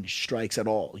exchange strikes at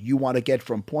all. You want to get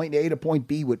from point A to point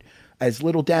B with as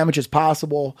little damage as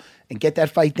possible and get that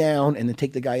fight down and then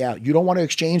take the guy out. You don't want to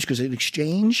exchange because in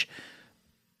exchange,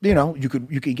 you know, you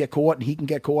can get caught and he can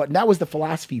get caught. And that was the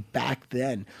philosophy back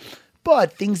then.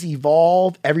 But things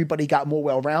evolved. Everybody got more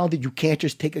well-rounded. You can't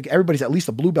just everybody's at least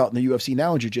a blue belt in the UFC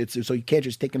now in jiu-jitsu, so you can't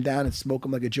just take them down and smoke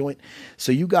them like a joint.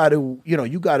 So you got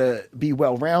to be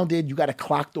well-rounded. You got to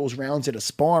clock those rounds at a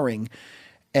sparring.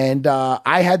 And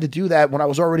I had to do that when I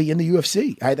was already in the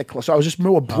UFC. So I was just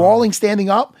more brawling,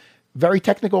 standing up, very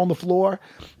technical on the floor,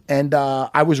 and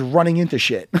I was running into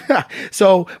shit.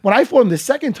 So when I fought him the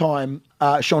second time,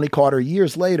 Shoney Carter,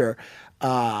 years later,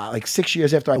 like 6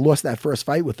 years after I lost that first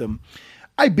fight with him,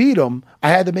 I beat him. I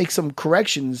had to make some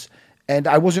corrections and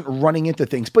I wasn't running into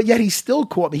things, but yet he still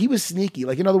caught me. He was sneaky.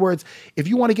 Like, in other words, if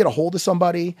you want to get a hold of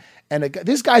somebody and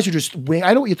there's guys who just wing,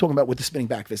 I know what you're talking about with the spinning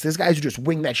back fist. There's guys who just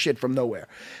wing that shit from nowhere,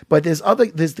 but there's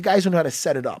the guys who know how to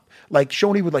set it up. Like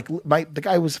Shoney would the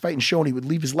guy who was fighting Shoney would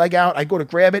leave his leg out. I go to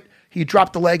grab it. He'd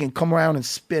drop the leg and come around and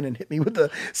spin and hit me with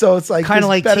so it's like kind of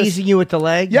like teasing you with the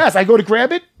leg. Yes. I go to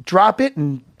grab it, drop it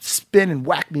and spin and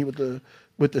whack me with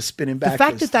the spinning back. The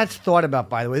fact that that's thought about,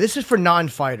 by the way, this is for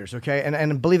non-fighters, okay?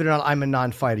 And believe it or not, I'm a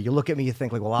non-fighter. You look at me, you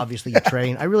think like, well, obviously you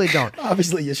train. I really don't.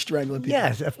 Obviously you're strangling people.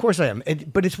 Yes, of course I am.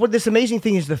 But it's what this amazing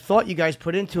thing is the thought you guys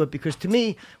put into it, because to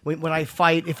me, when I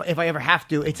fight, if I ever have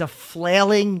to, it's a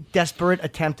flailing, desperate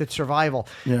attempt at survival.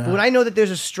 Yeah. But when I know that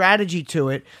there's a strategy to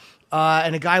it,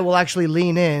 and a guy will actually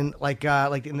lean in, like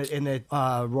in the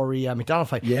Rory McDonald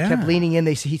fight. Yeah. Kept leaning in.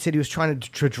 He said he was trying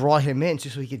to draw him in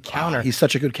just so he could counter. He's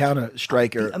such a good counter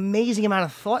striker. Amazing amount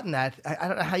of thought in that. I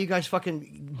don't know how you guys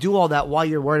fucking do all that while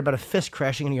you're worried about a fist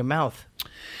crashing into your mouth.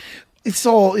 It's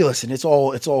all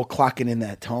clocking in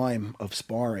that time of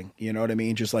sparring. You know what I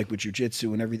mean? Just like with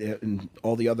jiu-jitsu and everything and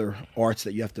all the other arts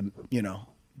that you have to,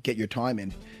 get your time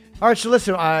in. All right, so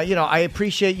listen, I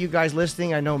appreciate you guys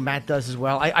listening. I know Matt does as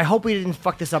well. I hope we didn't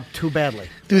fuck this up too badly.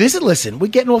 Dude, listen, we're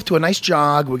getting off to a nice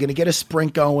jog. We're going to get a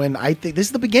sprint going. I think this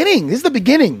is the beginning. This is the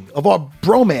beginning of our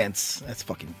bromance. That's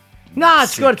fucking... Nah,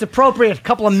 it's good. It's appropriate. A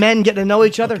couple of men getting to know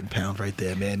each other. Pound right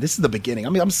there, man. This is the beginning. I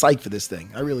mean, I'm psyched for this thing.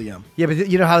 I really am. Yeah, but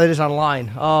you know how that is online.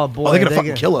 Oh, boy. Oh, they're going to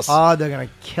fucking kill us. Oh, they're going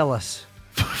to kill us.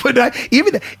 But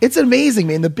it's amazing,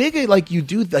 man. The bigger, you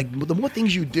do, the more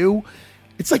things you do,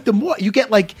 it's like the more you get,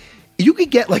 you can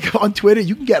get on Twitter,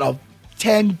 you can get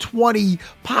 10, 20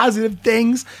 positive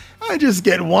things. I just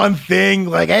get one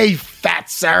thing hey, fat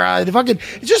Sarah.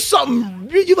 It's just something,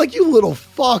 you little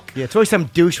fuck. Yeah, it's always some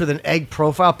douche with an egg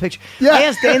profile picture. Yeah. I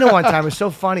asked Dana one time, it was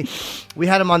so funny. We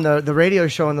had him on the radio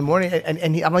show in the morning, and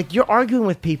I'm like, you're arguing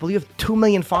with people. You have 2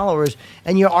 million followers,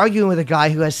 and you're arguing with a guy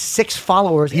who has 6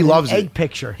 followers. He loves an egg it.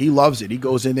 Picture. He loves it. He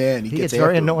goes in there and he gets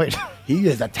very annoyed. He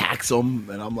just attacks them,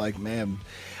 and I'm like, man.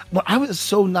 Well, I was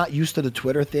so not used to the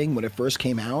Twitter thing when it first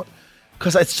came out,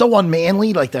 because it's so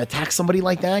unmanly, to attack somebody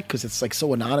like that, because it's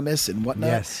so anonymous and whatnot.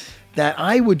 Yes. That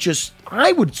I would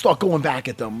start going back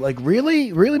at them,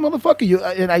 really, motherfucker, you.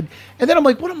 And then I'm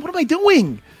like, what am I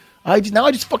doing? I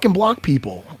just fucking block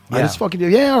people. Yeah. I just fucking do.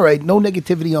 Yeah, all right, no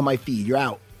negativity on my feed. You're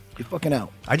out. You're fucking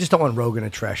out. I just don't want Rogan to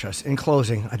trash us. In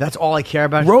closing, that's all I care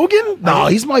about. Rogan? No,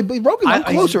 he's my Rogan. I'm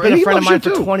closer. He's been and a friend of mine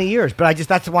too. for 20 years, but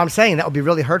that's what I'm saying. That would be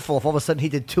really hurtful if all of a sudden he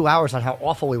did 2 hours on how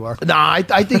awful we were. Nah,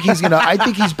 I think he's gonna. I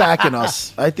think he's backing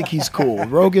us. I think he's cool.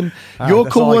 Rogan, you're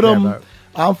that's cool all I with care him. about.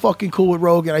 I'm fucking cool with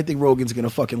Rogan. I think Rogan's gonna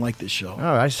fucking like this show, All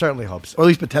right, I certainly hope so. or at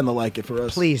least pretend to like it for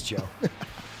us. Please, Joe.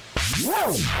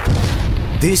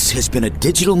 This has been a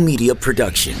digital media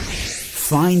production.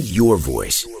 Find your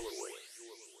voice.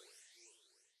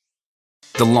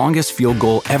 The longest field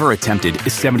goal ever attempted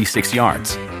is 76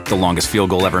 yards. The longest field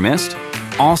goal ever missed?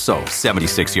 Also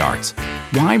 76 yards.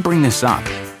 Why bring this up?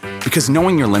 Because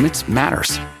knowing your limits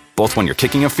matters, both when you're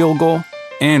kicking a field goal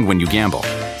and when you gamble.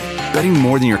 Betting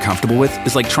more than you're comfortable with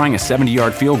is like trying a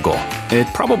 70-yard field goal. It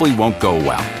probably won't go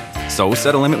well. So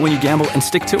set a limit when you gamble and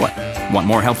stick to it. Want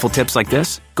more helpful tips like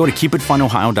this? Go to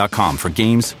keepitfunohio.com for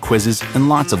games, quizzes, and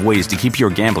lots of ways to keep your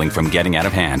gambling from getting out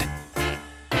of hand.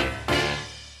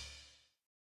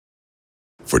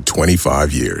 For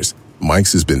 25 years,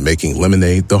 Mike's has been making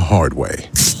lemonade the hard way.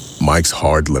 Mike's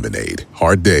Hard Lemonade.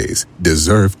 Hard days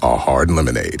deserve a hard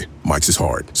lemonade. Mike's is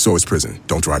hard, so is prison.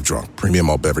 Don't drive drunk. Premium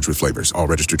malt beverage with flavors. All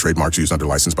registered trademarks used under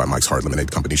license by Mike's Hard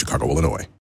Lemonade Company, Chicago, Illinois.